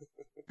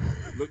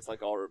 It looks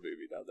like a horror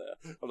movie down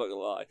there. I'm not gonna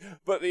lie,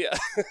 but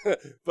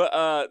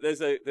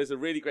there's a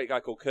really great guy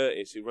called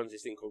Curtis who runs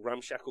this thing called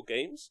Ramshackle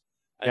Games,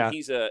 and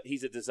he's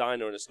a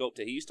designer and a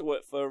sculptor. He used to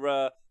work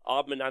for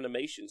Aardman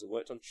Animations and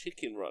worked on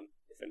Chicken Run.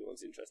 If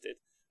anyone's interested.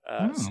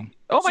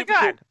 Oh my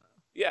god! Cool.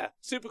 Yeah,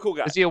 super cool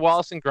guy. Is he a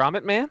Wallace and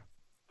Gromit man?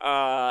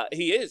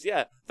 He is,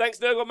 yeah. Thanks,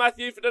 Nurgle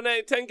Matthew, for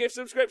donating 10 gift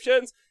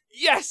subscriptions.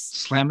 Yes!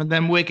 Slamming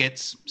them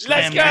wickets.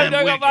 Let's go,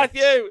 Nurgle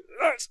Matthew!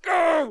 Let's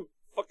go!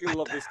 Fucking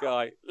love this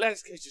guy.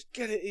 Let's go, just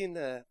get it in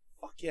there.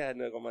 Fuck yeah,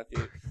 Nurgle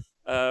Matthew.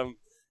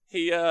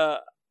 He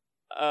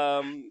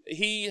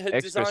had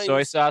extra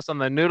soy sauce on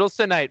the noodles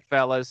tonight,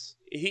 fellas.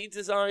 He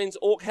designs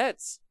orc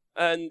heads.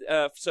 And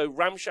so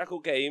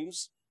Ramshackle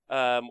Games,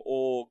 I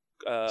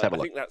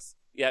think that's,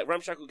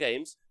 Ramshackle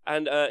Games.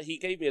 And he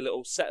gave me a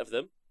little set of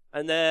them.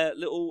 And they're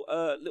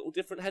little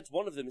different heads.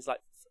 One of them is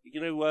like,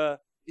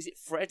 is it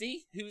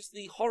Freddy? Who's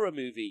the horror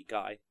movie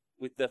guy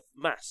with the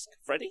mask?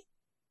 Freddy?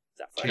 Is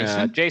that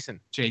Freddy? Jason.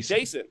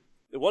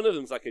 One of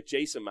them's like a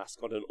Jason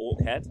mask on an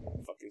orc head.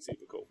 Fucking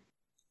super cool.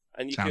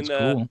 And you Sounds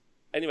can, cool.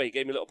 Anyway, he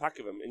gave me a little pack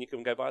of them, and you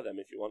can go buy them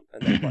if you want,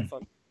 and they're quite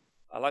fun.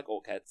 I like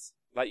orc heads.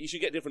 Like, you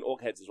should get different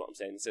orc heads, is what I'm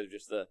saying, instead of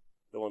just the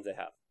ones they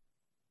have.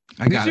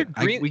 I got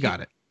it. We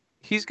got it.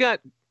 He's got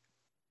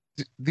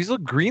these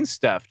little green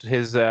stuffed,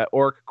 his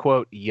orc,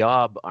 quote,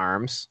 yob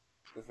arms,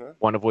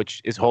 one of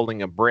which is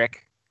holding a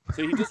brick.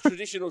 So he does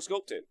traditional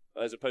sculpting,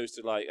 as opposed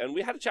to, like, and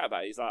we had a chat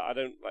about it.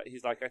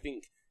 He's like, I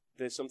think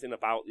there's something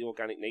about the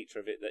organic nature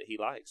of it that he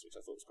likes, which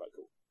I thought was quite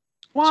cool.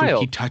 Wild. So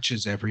he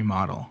touches every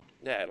model.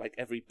 Yeah, like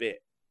every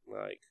bit.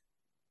 Like,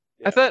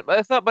 yeah. I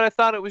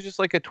thought it was just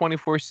like a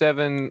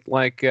 24/7,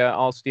 like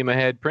all steam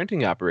ahead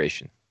printing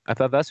operation. I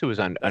thought that's who was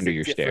under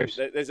your stairs.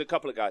 There's a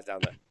couple of guys down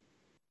there.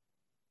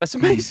 That's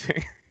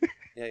amazing.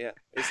 Yeah.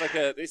 It's like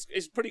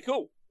it's pretty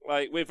cool.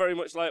 Like, we're very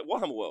much like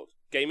Warhammer World.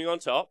 Gaming on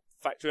top,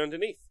 factory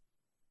underneath.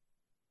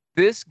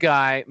 This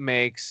guy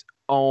makes,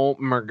 oh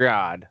my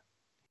god,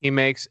 he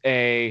makes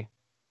a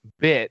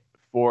bit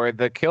for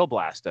the Kill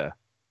Blaster.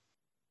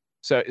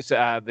 So it's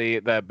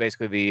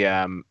basically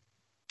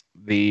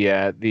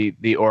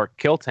the orc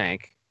kill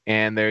tank,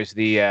 and there's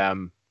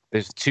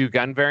there's 2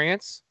 gun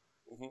variants,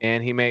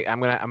 and I'm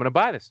gonna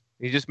buy this.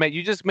 You just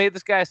made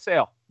this guy a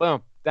sale.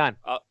 Boom, done.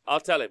 I'll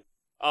tell him.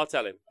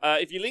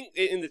 If you link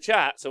it in the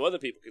chat so other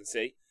people can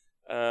see.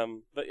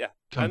 But yeah,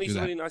 and he's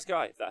a really nice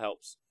guy, if that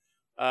helps.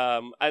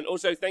 And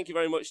also, thank you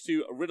very much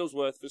to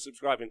Riddlesworth for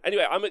subscribing.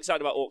 Anyway, I'm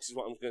excited about orcs, is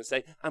what I'm going to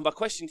say. And my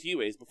question to you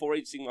is, before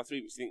Age of Sigmar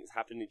 3, which I think is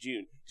happening in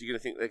June, do you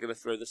think they're going to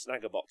throw the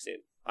Snagger box in?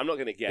 I'm not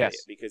going to get it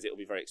because it'll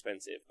be very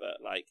expensive,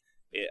 but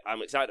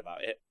I'm excited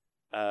about it.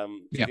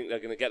 Do you think they're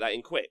going to get that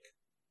in quick?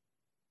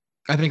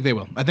 I think they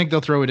will. I think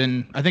they'll throw it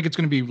in. I think it's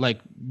going to be like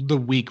the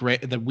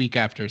week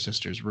after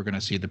Sisters. We're going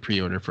to see the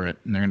pre-order for it,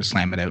 and they're going to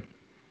slam it out.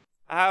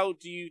 How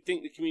do you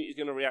think the community is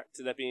going to react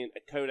to there being a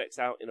codex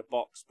out in a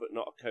box, but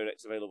not a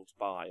codex available to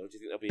buy? Or do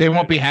you think they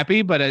won't be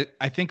happy, but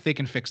I think they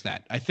can fix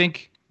that. I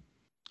think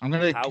I'm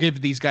going to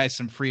give these guys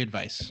some free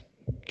advice.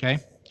 Okay,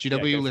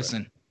 GW,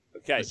 listen.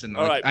 Okay, listen.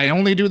 All right. I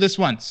only do this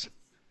once.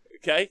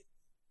 Okay.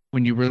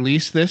 When you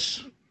release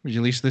this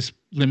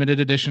limited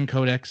edition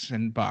codex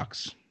and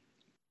box,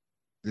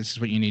 this is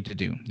what you need to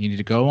do. You need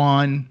to go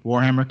on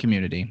Warhammer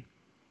Community.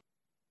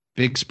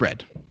 Big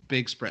spread.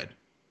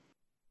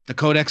 The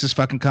codex is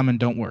fucking coming.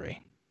 Don't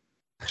worry.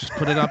 Just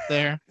put it up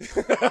there.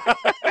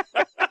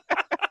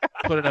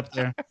 Put it up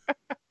there.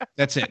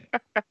 That's it.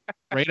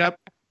 Right up.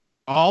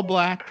 All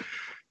black.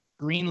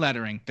 Green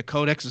lettering. The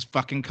codex is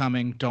fucking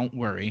coming. Don't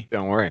worry.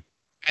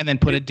 And then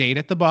put a date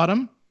at the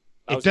bottom.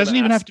 It doesn't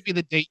even have to be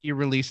the date you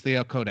release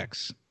the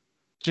codex.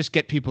 Just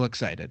get people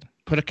excited.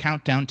 Put a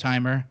countdown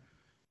timer.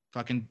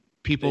 Fucking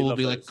people will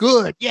be like,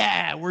 good,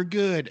 yeah, we're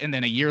good. And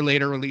then a year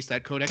later, release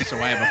that codex, so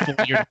I have a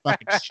full year to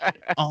fucking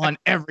shit on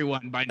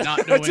everyone by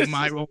not knowing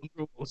my own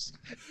rules.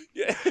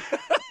 Yeah.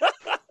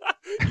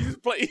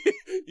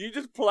 you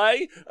just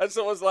play, and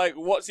someone's like,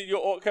 what's in your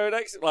orc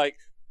codex? Like,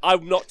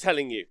 I'm not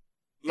telling you.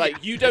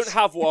 Like, you don't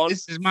have one.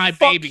 This is my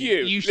Fuck baby.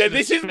 You.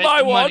 This is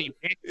my one.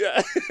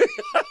 Yeah.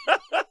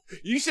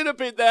 You should have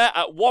been there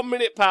at 1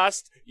 minute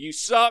past. You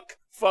suck.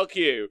 Fuck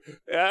you.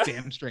 Yeah.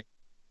 Damn straight.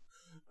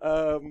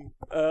 Can't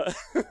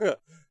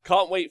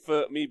wait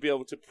for me to be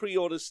able to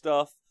pre-order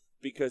stuff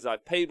because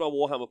I've paid my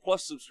Warhammer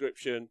Plus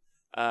subscription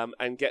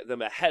and get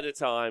them ahead of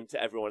time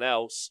to everyone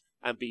else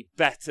and be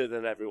better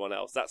than everyone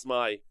else. That's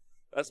my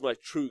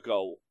true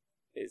goal.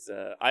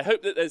 I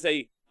hope that there's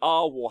a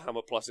our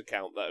Warhammer Plus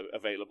account, though,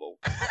 available.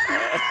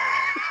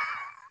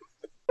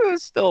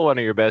 It's still one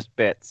of your best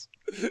bits.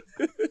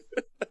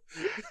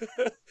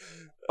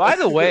 By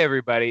the way,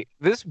 everybody,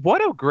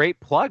 what a great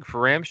plug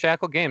for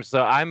Ramshackle Games.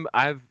 So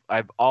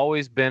I've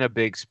always been a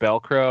big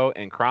Spellcrow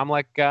and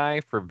Cromlech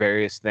guy for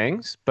various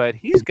things, but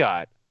he's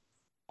got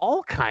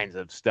all kinds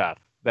of stuff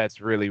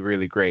that's really,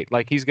 really great.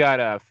 Like he's got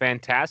a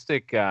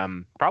fantastic,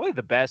 probably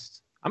the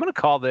best. I'm going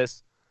to call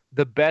this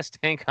the best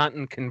tank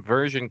hunting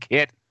conversion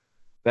kit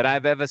that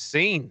I've ever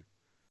seen.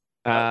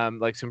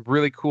 Like some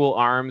really cool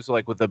arms,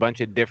 like with a bunch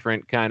of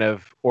different kind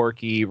of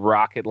orky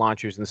rocket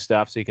launchers and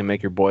stuff, so you can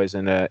make your boys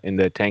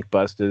into tank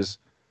busters.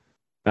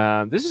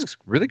 This is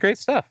really great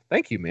stuff.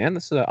 Thank you, man.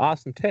 This is an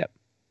awesome tip.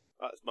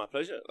 It's my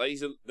pleasure. Like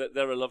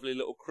they're a lovely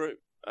little crew.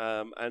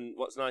 And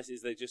what's nice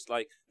is they just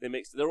like they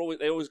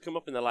always come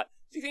up and they're like,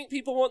 "Do you think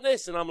people want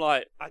this?" And I'm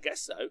like, "I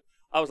guess so."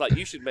 I was like,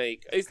 "You should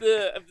make."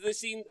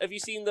 Have you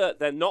seen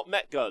they're not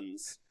Met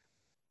guns?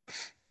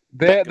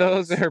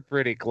 Those are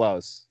pretty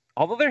close.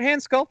 Although they're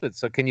hand sculpted,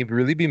 so can you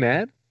really be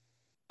mad?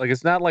 Like,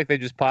 it's not like they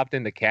just popped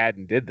into CAD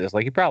and did this.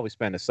 Like, you probably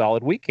spent a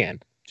solid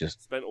weekend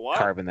just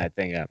carving that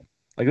thing up.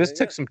 Like, this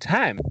took some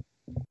time.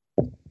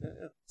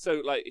 Yeah.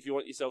 So, like, if you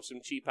want yourself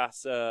some cheap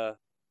ass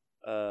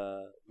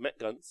Met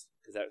guns,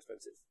 because they're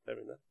expensive, they're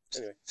in there.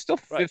 Anyway, still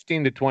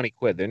 15 to 20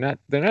 quid. They're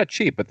not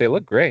cheap, but they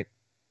look great.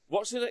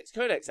 What's the next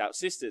codex out?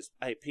 Sisters.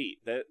 Hey, Pete.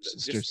 Can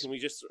we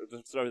just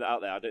throw that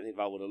out there? I don't think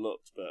Val would have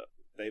looked, but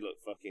they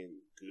look fucking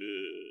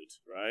good,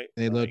 right?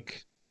 They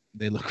look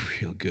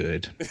real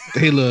good.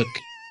 They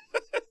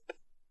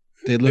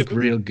look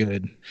real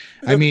good.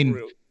 I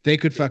mean, they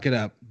could fuck it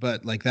up,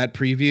 but like that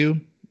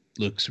preview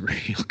looks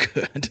real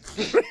good.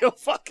 Real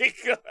fucking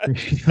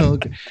good. Real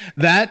good.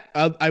 That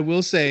I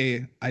will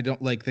say, I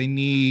don't like. They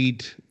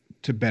need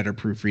to better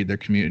proofread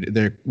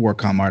their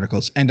Warcom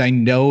articles, and I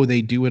know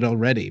they do it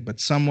already. But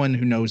someone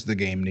who knows the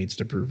game needs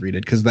to proofread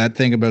it, because that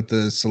thing about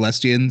the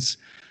Celestians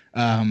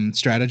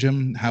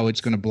stratagem, how it's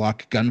going to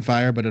block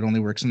gunfire, but it only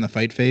works in the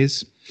fight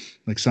phase.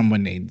 Like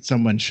someone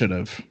should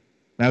have.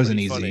 That was an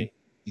easy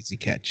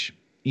catch.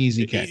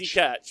 Easy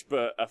catch,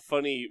 but a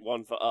funny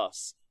one for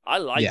us. I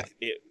like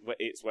it.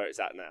 It's where it's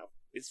at now.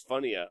 It's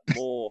funnier,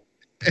 more.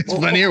 It's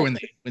funnier when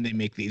they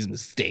make these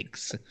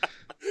mistakes.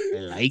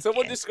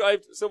 Someone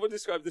described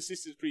the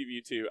Sisters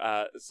preview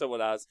to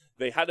someone as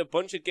they had a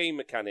bunch of game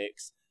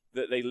mechanics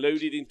that they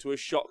loaded into a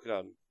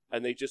shotgun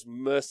and they just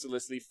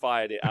mercilessly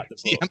fired it at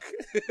the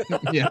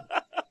book. Yeah.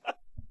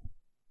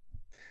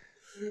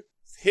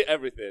 Hit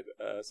everything.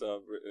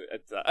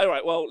 All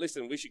right. Well,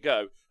 listen, we should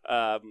go.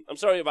 I'm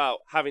sorry about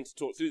having to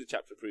talk through the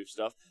chapter proof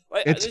stuff.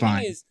 Like, it's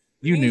fine.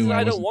 You knew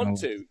I don't want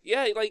to.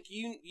 Yeah, like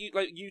you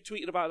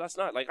tweeted about it last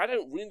night. Like, I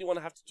don't really want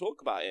to have to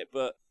talk about it,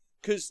 but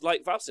because,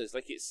 like Val says,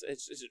 like it's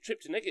a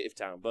trip to Negative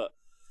Town. But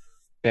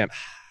yeah,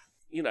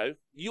 you know,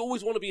 you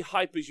always want to be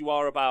hype as you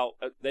are about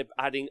they're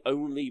adding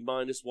only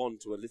 -1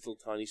 to a little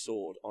tiny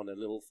sword on a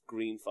little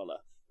green fella.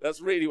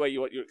 That's really where you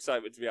want your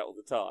excitement to be at all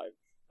the time.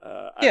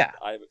 Yeah,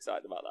 I am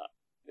excited about that.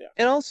 Yeah,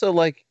 and also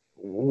like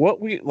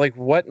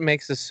what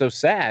makes us so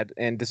sad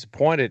and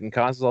disappointed and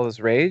causes all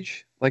this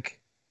rage, like,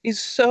 is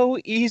so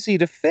easy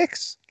to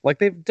fix. Like,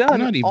 they've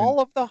done all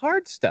of the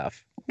hard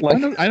stuff.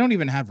 Like, I don't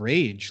even have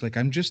rage. Like,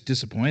 I'm just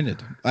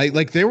disappointed.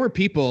 There were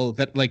people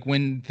that, like,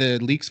 when the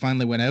leaks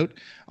finally went out,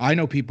 I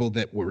know people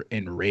that were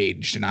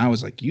enraged, and I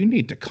was like, you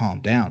need to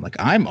calm down. Like,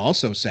 I'm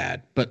also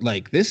sad, but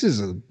like this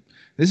is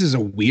a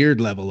weird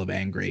level of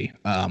angry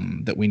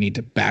that we need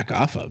to back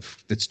off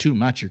of. That's too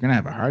much. You're gonna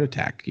have a heart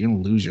attack. You're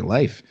gonna lose your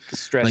life.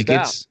 Stressed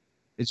out.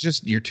 It's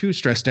just you're too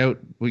stressed out.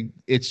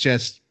 It's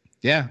just.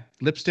 Yeah,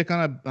 lipstick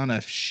on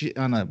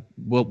a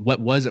what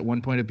was at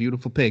one point a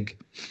beautiful pig.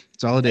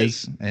 That's all it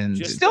is, and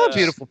still a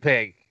beautiful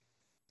pig.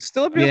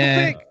 Still a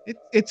beautiful pig.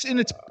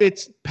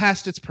 It's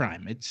past its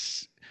prime.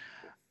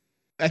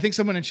 I think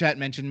someone in chat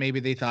mentioned maybe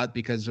they thought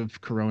because of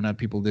Corona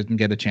people didn't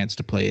get a chance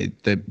to play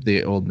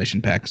the old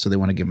mission pack, so they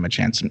want to give them a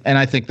chance. And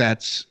I think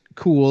that's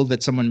cool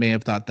that someone may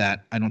have thought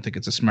that. I don't think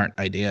it's a smart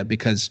idea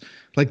because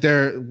like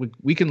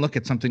we can look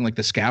at something like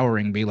the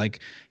Scouring, and be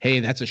like,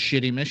 hey, that's a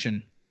shitty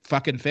mission.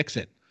 Fucking fix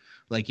it.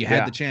 Like, you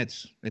had the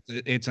chance.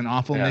 It's an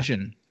awful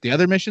mission. The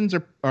other missions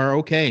are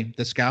okay.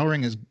 The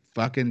Scouring is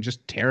fucking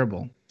just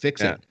terrible. Fix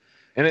it.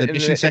 And the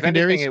mission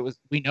secondaries,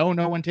 we know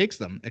no one takes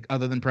them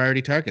other than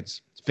priority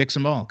targets. Fix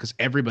them all, because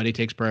everybody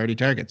takes priority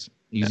targets.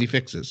 Easy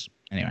fixes.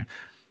 Anyway.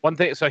 One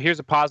thing. So here's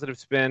a positive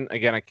spin.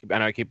 Again, I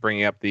know I keep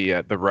bringing up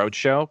the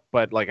Roadshow,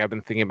 but like I've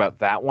been thinking about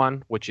that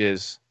one, which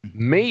is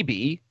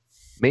maybe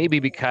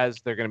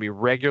because they're going to be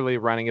regularly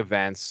running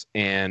events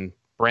and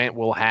Brant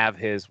will have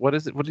his, what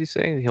did he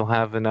say? He'll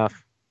have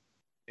enough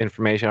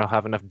information. He'll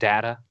have enough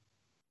data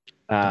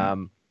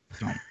Don't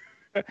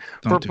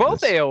for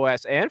both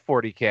AOS and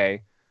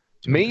 40K.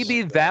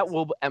 Maybe that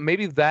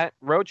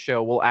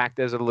Roadshow will act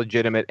as a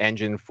legitimate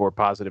engine for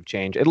positive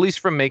change, at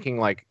least from making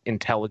like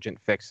intelligent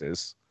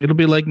fixes. It'll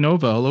be like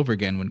Nova all over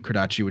again when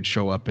Kodachi would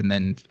show up and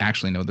then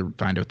actually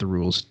find out the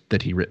rules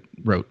that he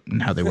wrote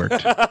and how they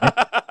worked.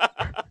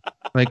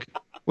 Like,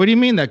 What do you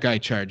mean that guy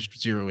charged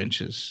 0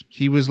 inches?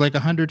 He was like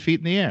 100 feet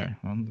in the air.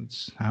 Well,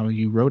 that's how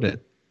you wrote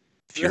it.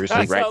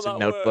 Furiously writes a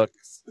notebook.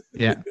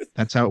 Yeah,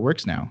 that's how it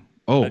works now.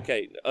 Oh.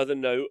 Okay, other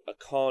note, I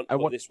can't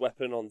put this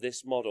weapon on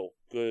this model.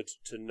 Good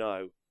to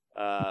know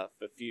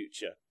for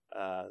future.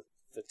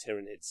 For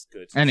Tyranids,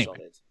 good. Anyway.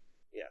 Solid.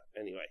 Yeah,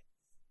 anyway.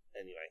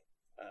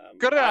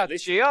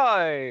 Grazie.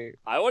 I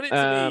want it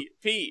to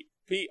be...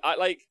 Pete,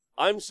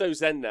 I'm so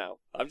zen now.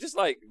 I'm just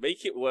like,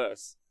 make it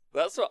worse.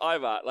 That's what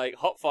I'm at, like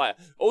hot fire.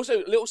 Also,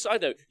 little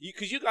side note,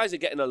 because you guys are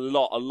getting a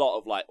lot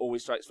of like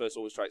always strikes first,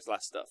 always strikes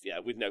last stuff, yeah,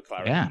 with no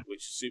clarity, which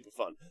is super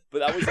fun. But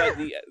that was like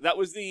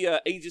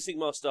the Age of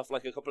Sigmar stuff,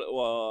 like a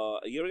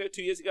year ago,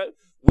 2 years ago.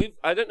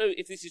 I don't know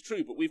if this is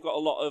true, but we've got a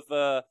lot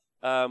of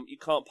you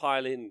can't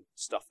pile in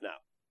stuff now.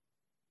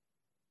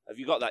 Have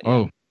you got that yet?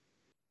 Oh,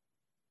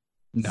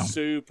 no.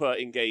 Super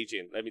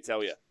engaging, let me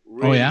tell you.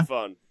 Really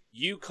fun.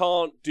 You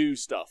can't do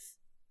stuff.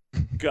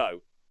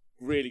 Go.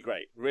 Really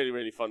great. Really,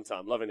 really fun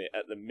time. Loving it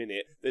at the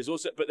minute. There's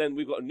also, but then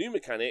we've got a new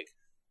mechanic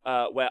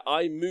where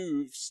I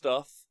move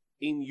stuff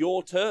in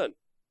your turn.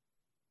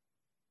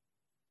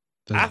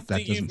 After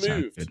you've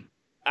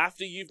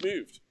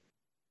moved.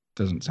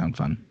 Doesn't sound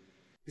fun.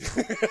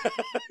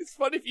 It's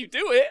fun if you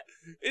do it.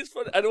 It's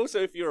fun. And also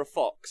if you're a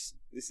fox.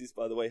 This is,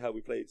 by the way, how we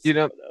played.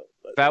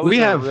 That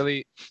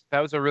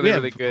was a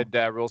really good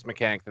rules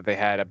mechanic that they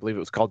had. I believe it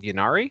was called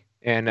Yanari,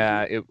 and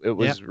it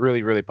was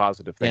really, really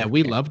positive. Yeah,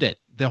 we loved it.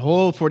 The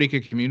whole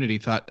 40K community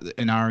thought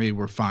Yanari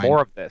were fine.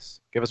 More of this.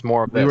 Give us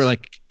more of this. We were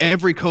like,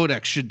 every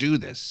codex should do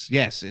this.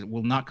 Yes, it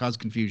will not cause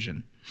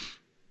confusion.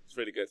 It's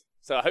really good.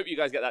 So I hope you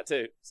guys get that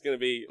too. It's going to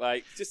be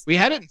like just... We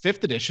had it in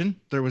 5th edition.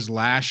 There was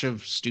Lash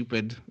of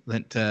Stupid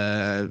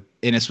that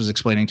Innes was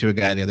explaining to a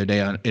guy the other day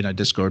in a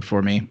Discord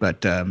for me.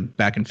 But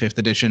back in 5th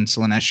edition,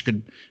 Slanesh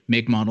could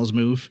make models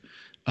move.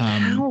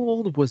 How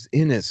old was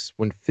Innes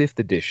when 5th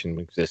edition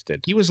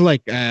existed? He was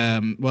like,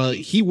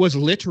 he was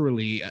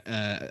literally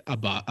a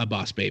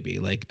boss baby.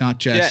 Like not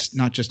just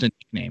a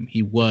nickname.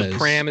 He was. The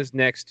pram is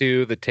next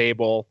to the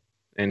table.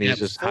 And he's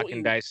just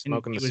hucking dice,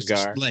 smoking the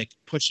cigar. Just, like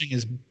pushing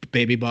his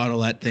baby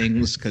bottle at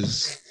things,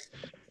 because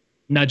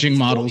nudging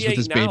models with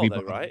his baby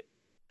bottle. Right?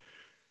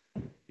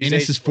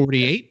 Innes is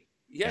 48.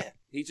 Yeah,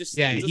 he just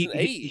doesn't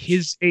age.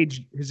 His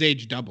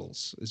age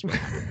doubles as well.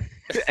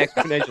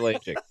 Exponential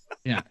aging.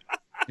 Yeah,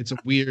 it's a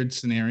weird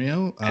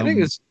scenario. I think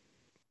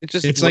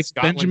it's like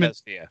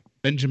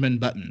Benjamin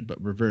Button,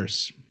 but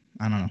reverse.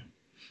 I don't know.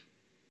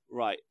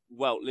 Right.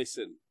 Well,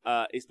 listen.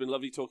 It's been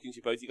lovely talking to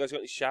you both. You guys got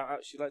any shout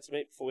outs you'd like to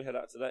make before we head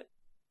out today?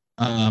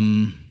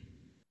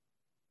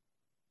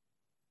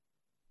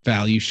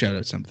 Val, you shout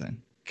out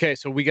something. Okay,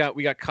 so we got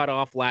cut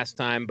off last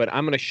time, but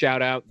I'm going to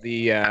shout out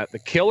the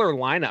killer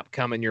lineup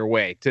coming your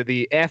way to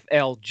the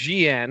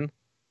FLGN.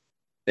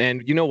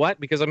 And you know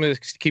what? Because I'm going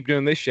to keep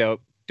doing this show.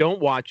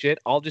 Don't watch it.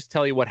 I'll just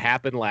tell you what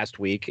happened last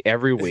week,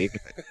 every week.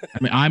 I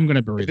mean, I'm going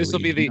to bury this will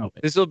be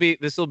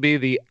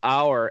the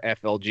our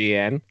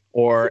FLGN,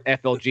 or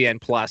FLGN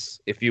plus,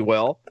 if you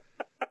will.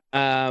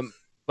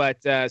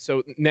 But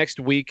so next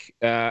week,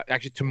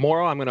 actually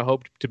tomorrow, I'm going to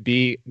hope to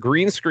be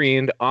green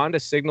screened onto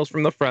Signals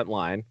from the front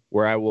line,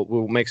 where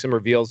we'll make some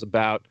reveals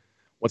about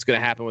what's going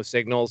to happen with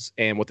Signals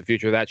and what the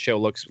future of that show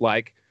looks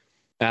like.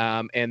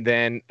 And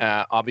then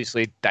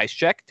obviously Dice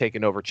Check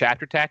taking over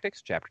Chapter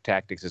Tactics. Chapter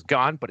Tactics is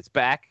gone, but it's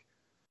back.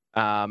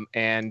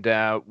 And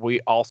we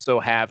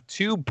also have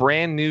 2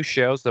 brand new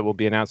shows that we'll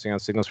be announcing on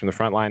Signals from the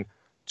front line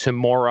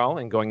tomorrow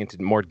and going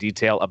into more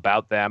detail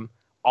about them.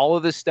 All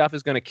of this stuff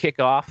is going to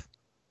kick off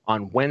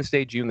on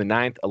Wednesday, June the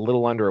 9th, a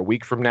little under a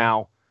week from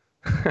now.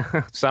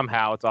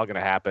 Somehow it's all going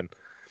to happen.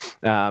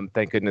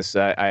 Thank goodness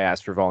I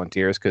asked for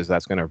volunteers, because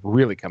that's going to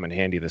really come in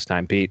handy this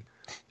time, Pete.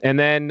 And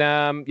then,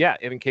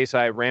 in case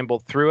I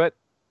rambled through it,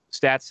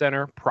 Stats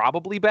Center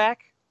probably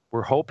back.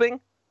 We're hoping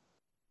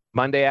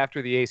Monday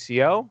after the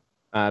ACO.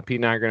 Pete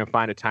and I are going to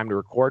find a time to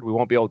record. We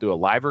won't be able to do a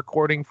live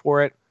recording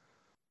for it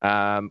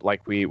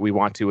like we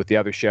want to with the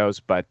other shows.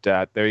 But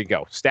there you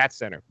go. Stats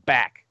Center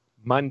back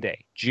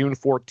Monday, June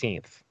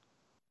 14th.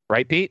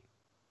 Right, Pete?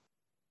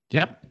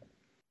 Yep.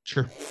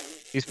 Sure.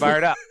 He's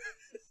fired up.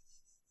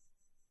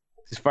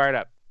 He's fired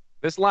up.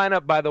 This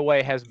lineup, by the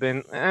way, has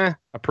been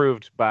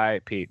approved by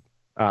Pete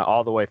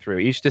all the way through.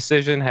 Each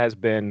decision has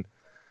been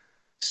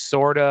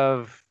sort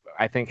of,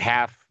 I think,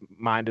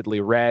 half-mindedly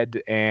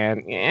read.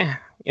 And,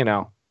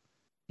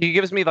 he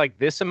gives me like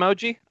this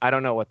emoji. I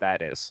don't know what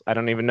that is. I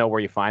don't even know where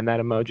you find that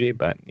emoji,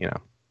 but,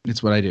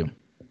 It's what I do.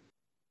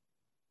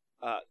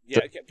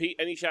 Pete,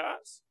 any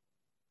shout-outs?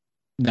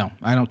 No,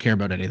 I don't care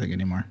about anything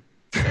anymore.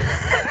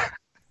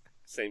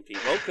 Same, Pete.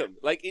 Welcome.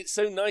 Like, it's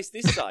so nice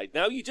this side.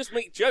 Now you just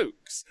make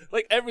jokes.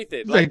 Like,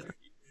 everything. Like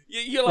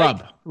you're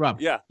like... Rob.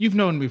 Yeah. You've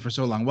known me for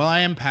so long. While I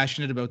am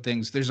passionate about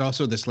things, there's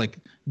also this, like,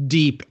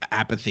 deep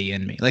apathy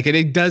in me. Like,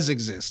 it does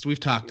exist.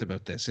 We've talked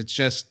about this. It's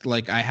just,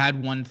 like, I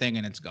had one thing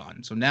and it's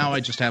gone. So now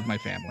I just have my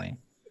family.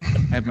 I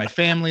have my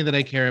family that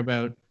I care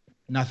about.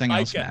 Nothing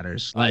else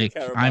matters. Like,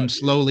 I'm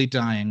slowly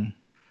dying.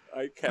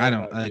 I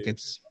don't like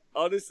it's...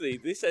 Honestly,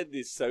 this end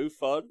is so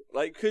fun.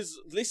 Like, because,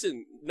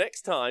 listen,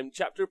 next time,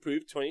 chapter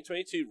approved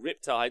 2022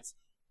 Riptides,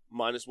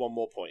 minus one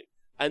more point.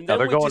 And then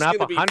they're we're going just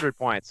up 100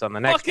 points on the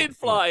next fucking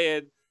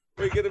flying.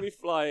 We're going to be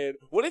flying.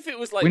 What if it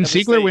was like when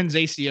Siegler wins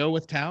ACO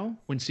with Tau?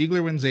 When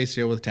Siegler wins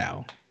ACO with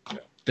Tau,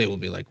 they will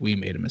be like, we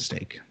made a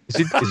mistake. Is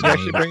he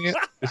actually bringing it?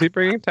 Is he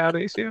bringing Tau to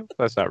ACO?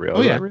 That's not real.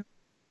 Oh, yeah.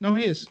 No,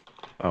 he is.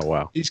 Oh,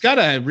 wow. He's got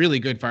a really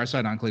good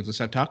Farside Enclave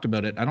list. I've talked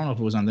about it. I don't know if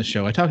it was on this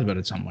show. I talked about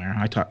it somewhere.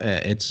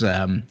 It's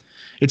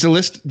a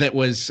list that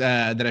was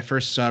that I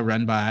first saw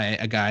run by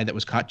a guy that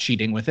was caught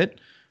cheating with it.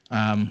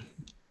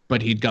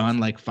 But he'd gone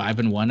like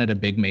 5-1 at a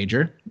big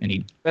major, and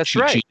he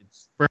cheated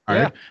super hard.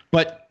 Yeah.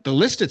 But the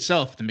list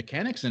itself, the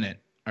mechanics in it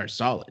are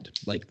solid.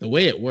 Like the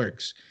way it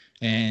works.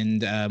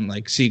 And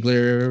like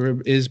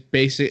Siegler is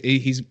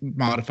he's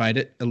modified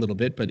it a little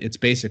bit, but it's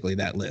basically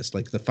that list.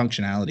 Like the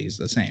functionality is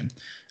the same.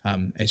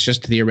 It's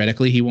just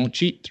theoretically he won't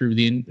cheat through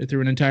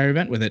an entire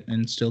event with it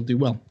and still do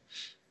well.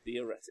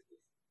 Theoretically,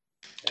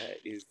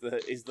 is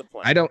the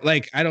plan. I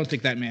don't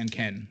think that man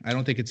can. I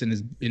don't think it's in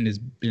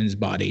his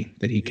body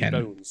that he can.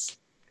 Bones.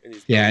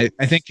 Yeah,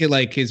 I think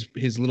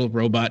his little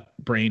robot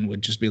brain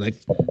would just be like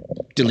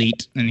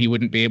delete, and he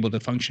wouldn't be able to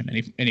function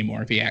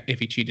anymore if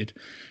he cheated,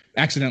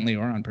 accidentally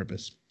or on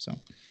purpose. So.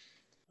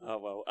 Oh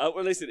well.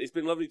 Well, listen, it's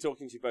been lovely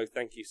talking to you both.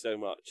 Thank you so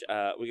much.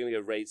 We're going to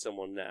go raid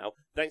someone now.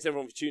 Thanks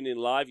everyone for tuning in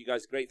live. You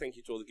guys are great. Thank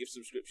you to all the gift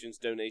subscriptions,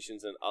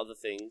 donations, and other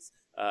things.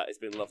 It's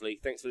been lovely.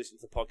 Thanks for listening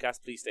to the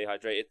podcast. Please stay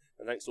hydrated,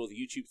 and thanks to all the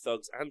YouTube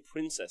thugs and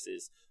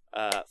princesses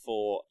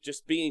for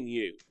just being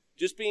you.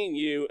 Just being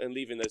you and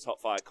leaving those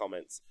hot fire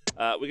comments.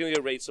 We're going to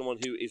go raid someone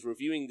who is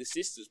reviewing the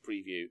Sisters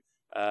preview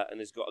and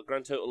has got a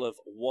grand total of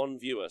 1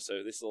 viewer.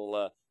 So this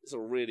will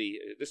really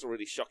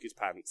shock his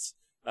pants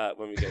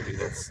when we go do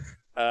this.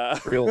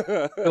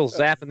 Real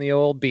zap in the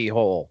old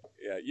beehole.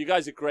 Yeah, you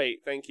guys are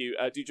great. Thank you.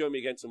 Do join me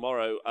again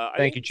tomorrow.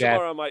 Thank you, Chad.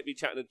 Tomorrow I might be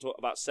chatting and talk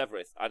about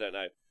Severith. I don't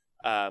know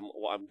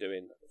what I'm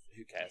doing.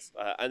 Who cares?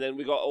 And then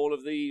we got all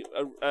of the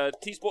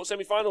T-Sport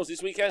semi-finals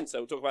this weekend. So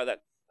we'll talk about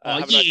that. Have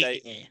a nice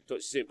day. Talk to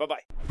you soon.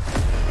 Bye-bye.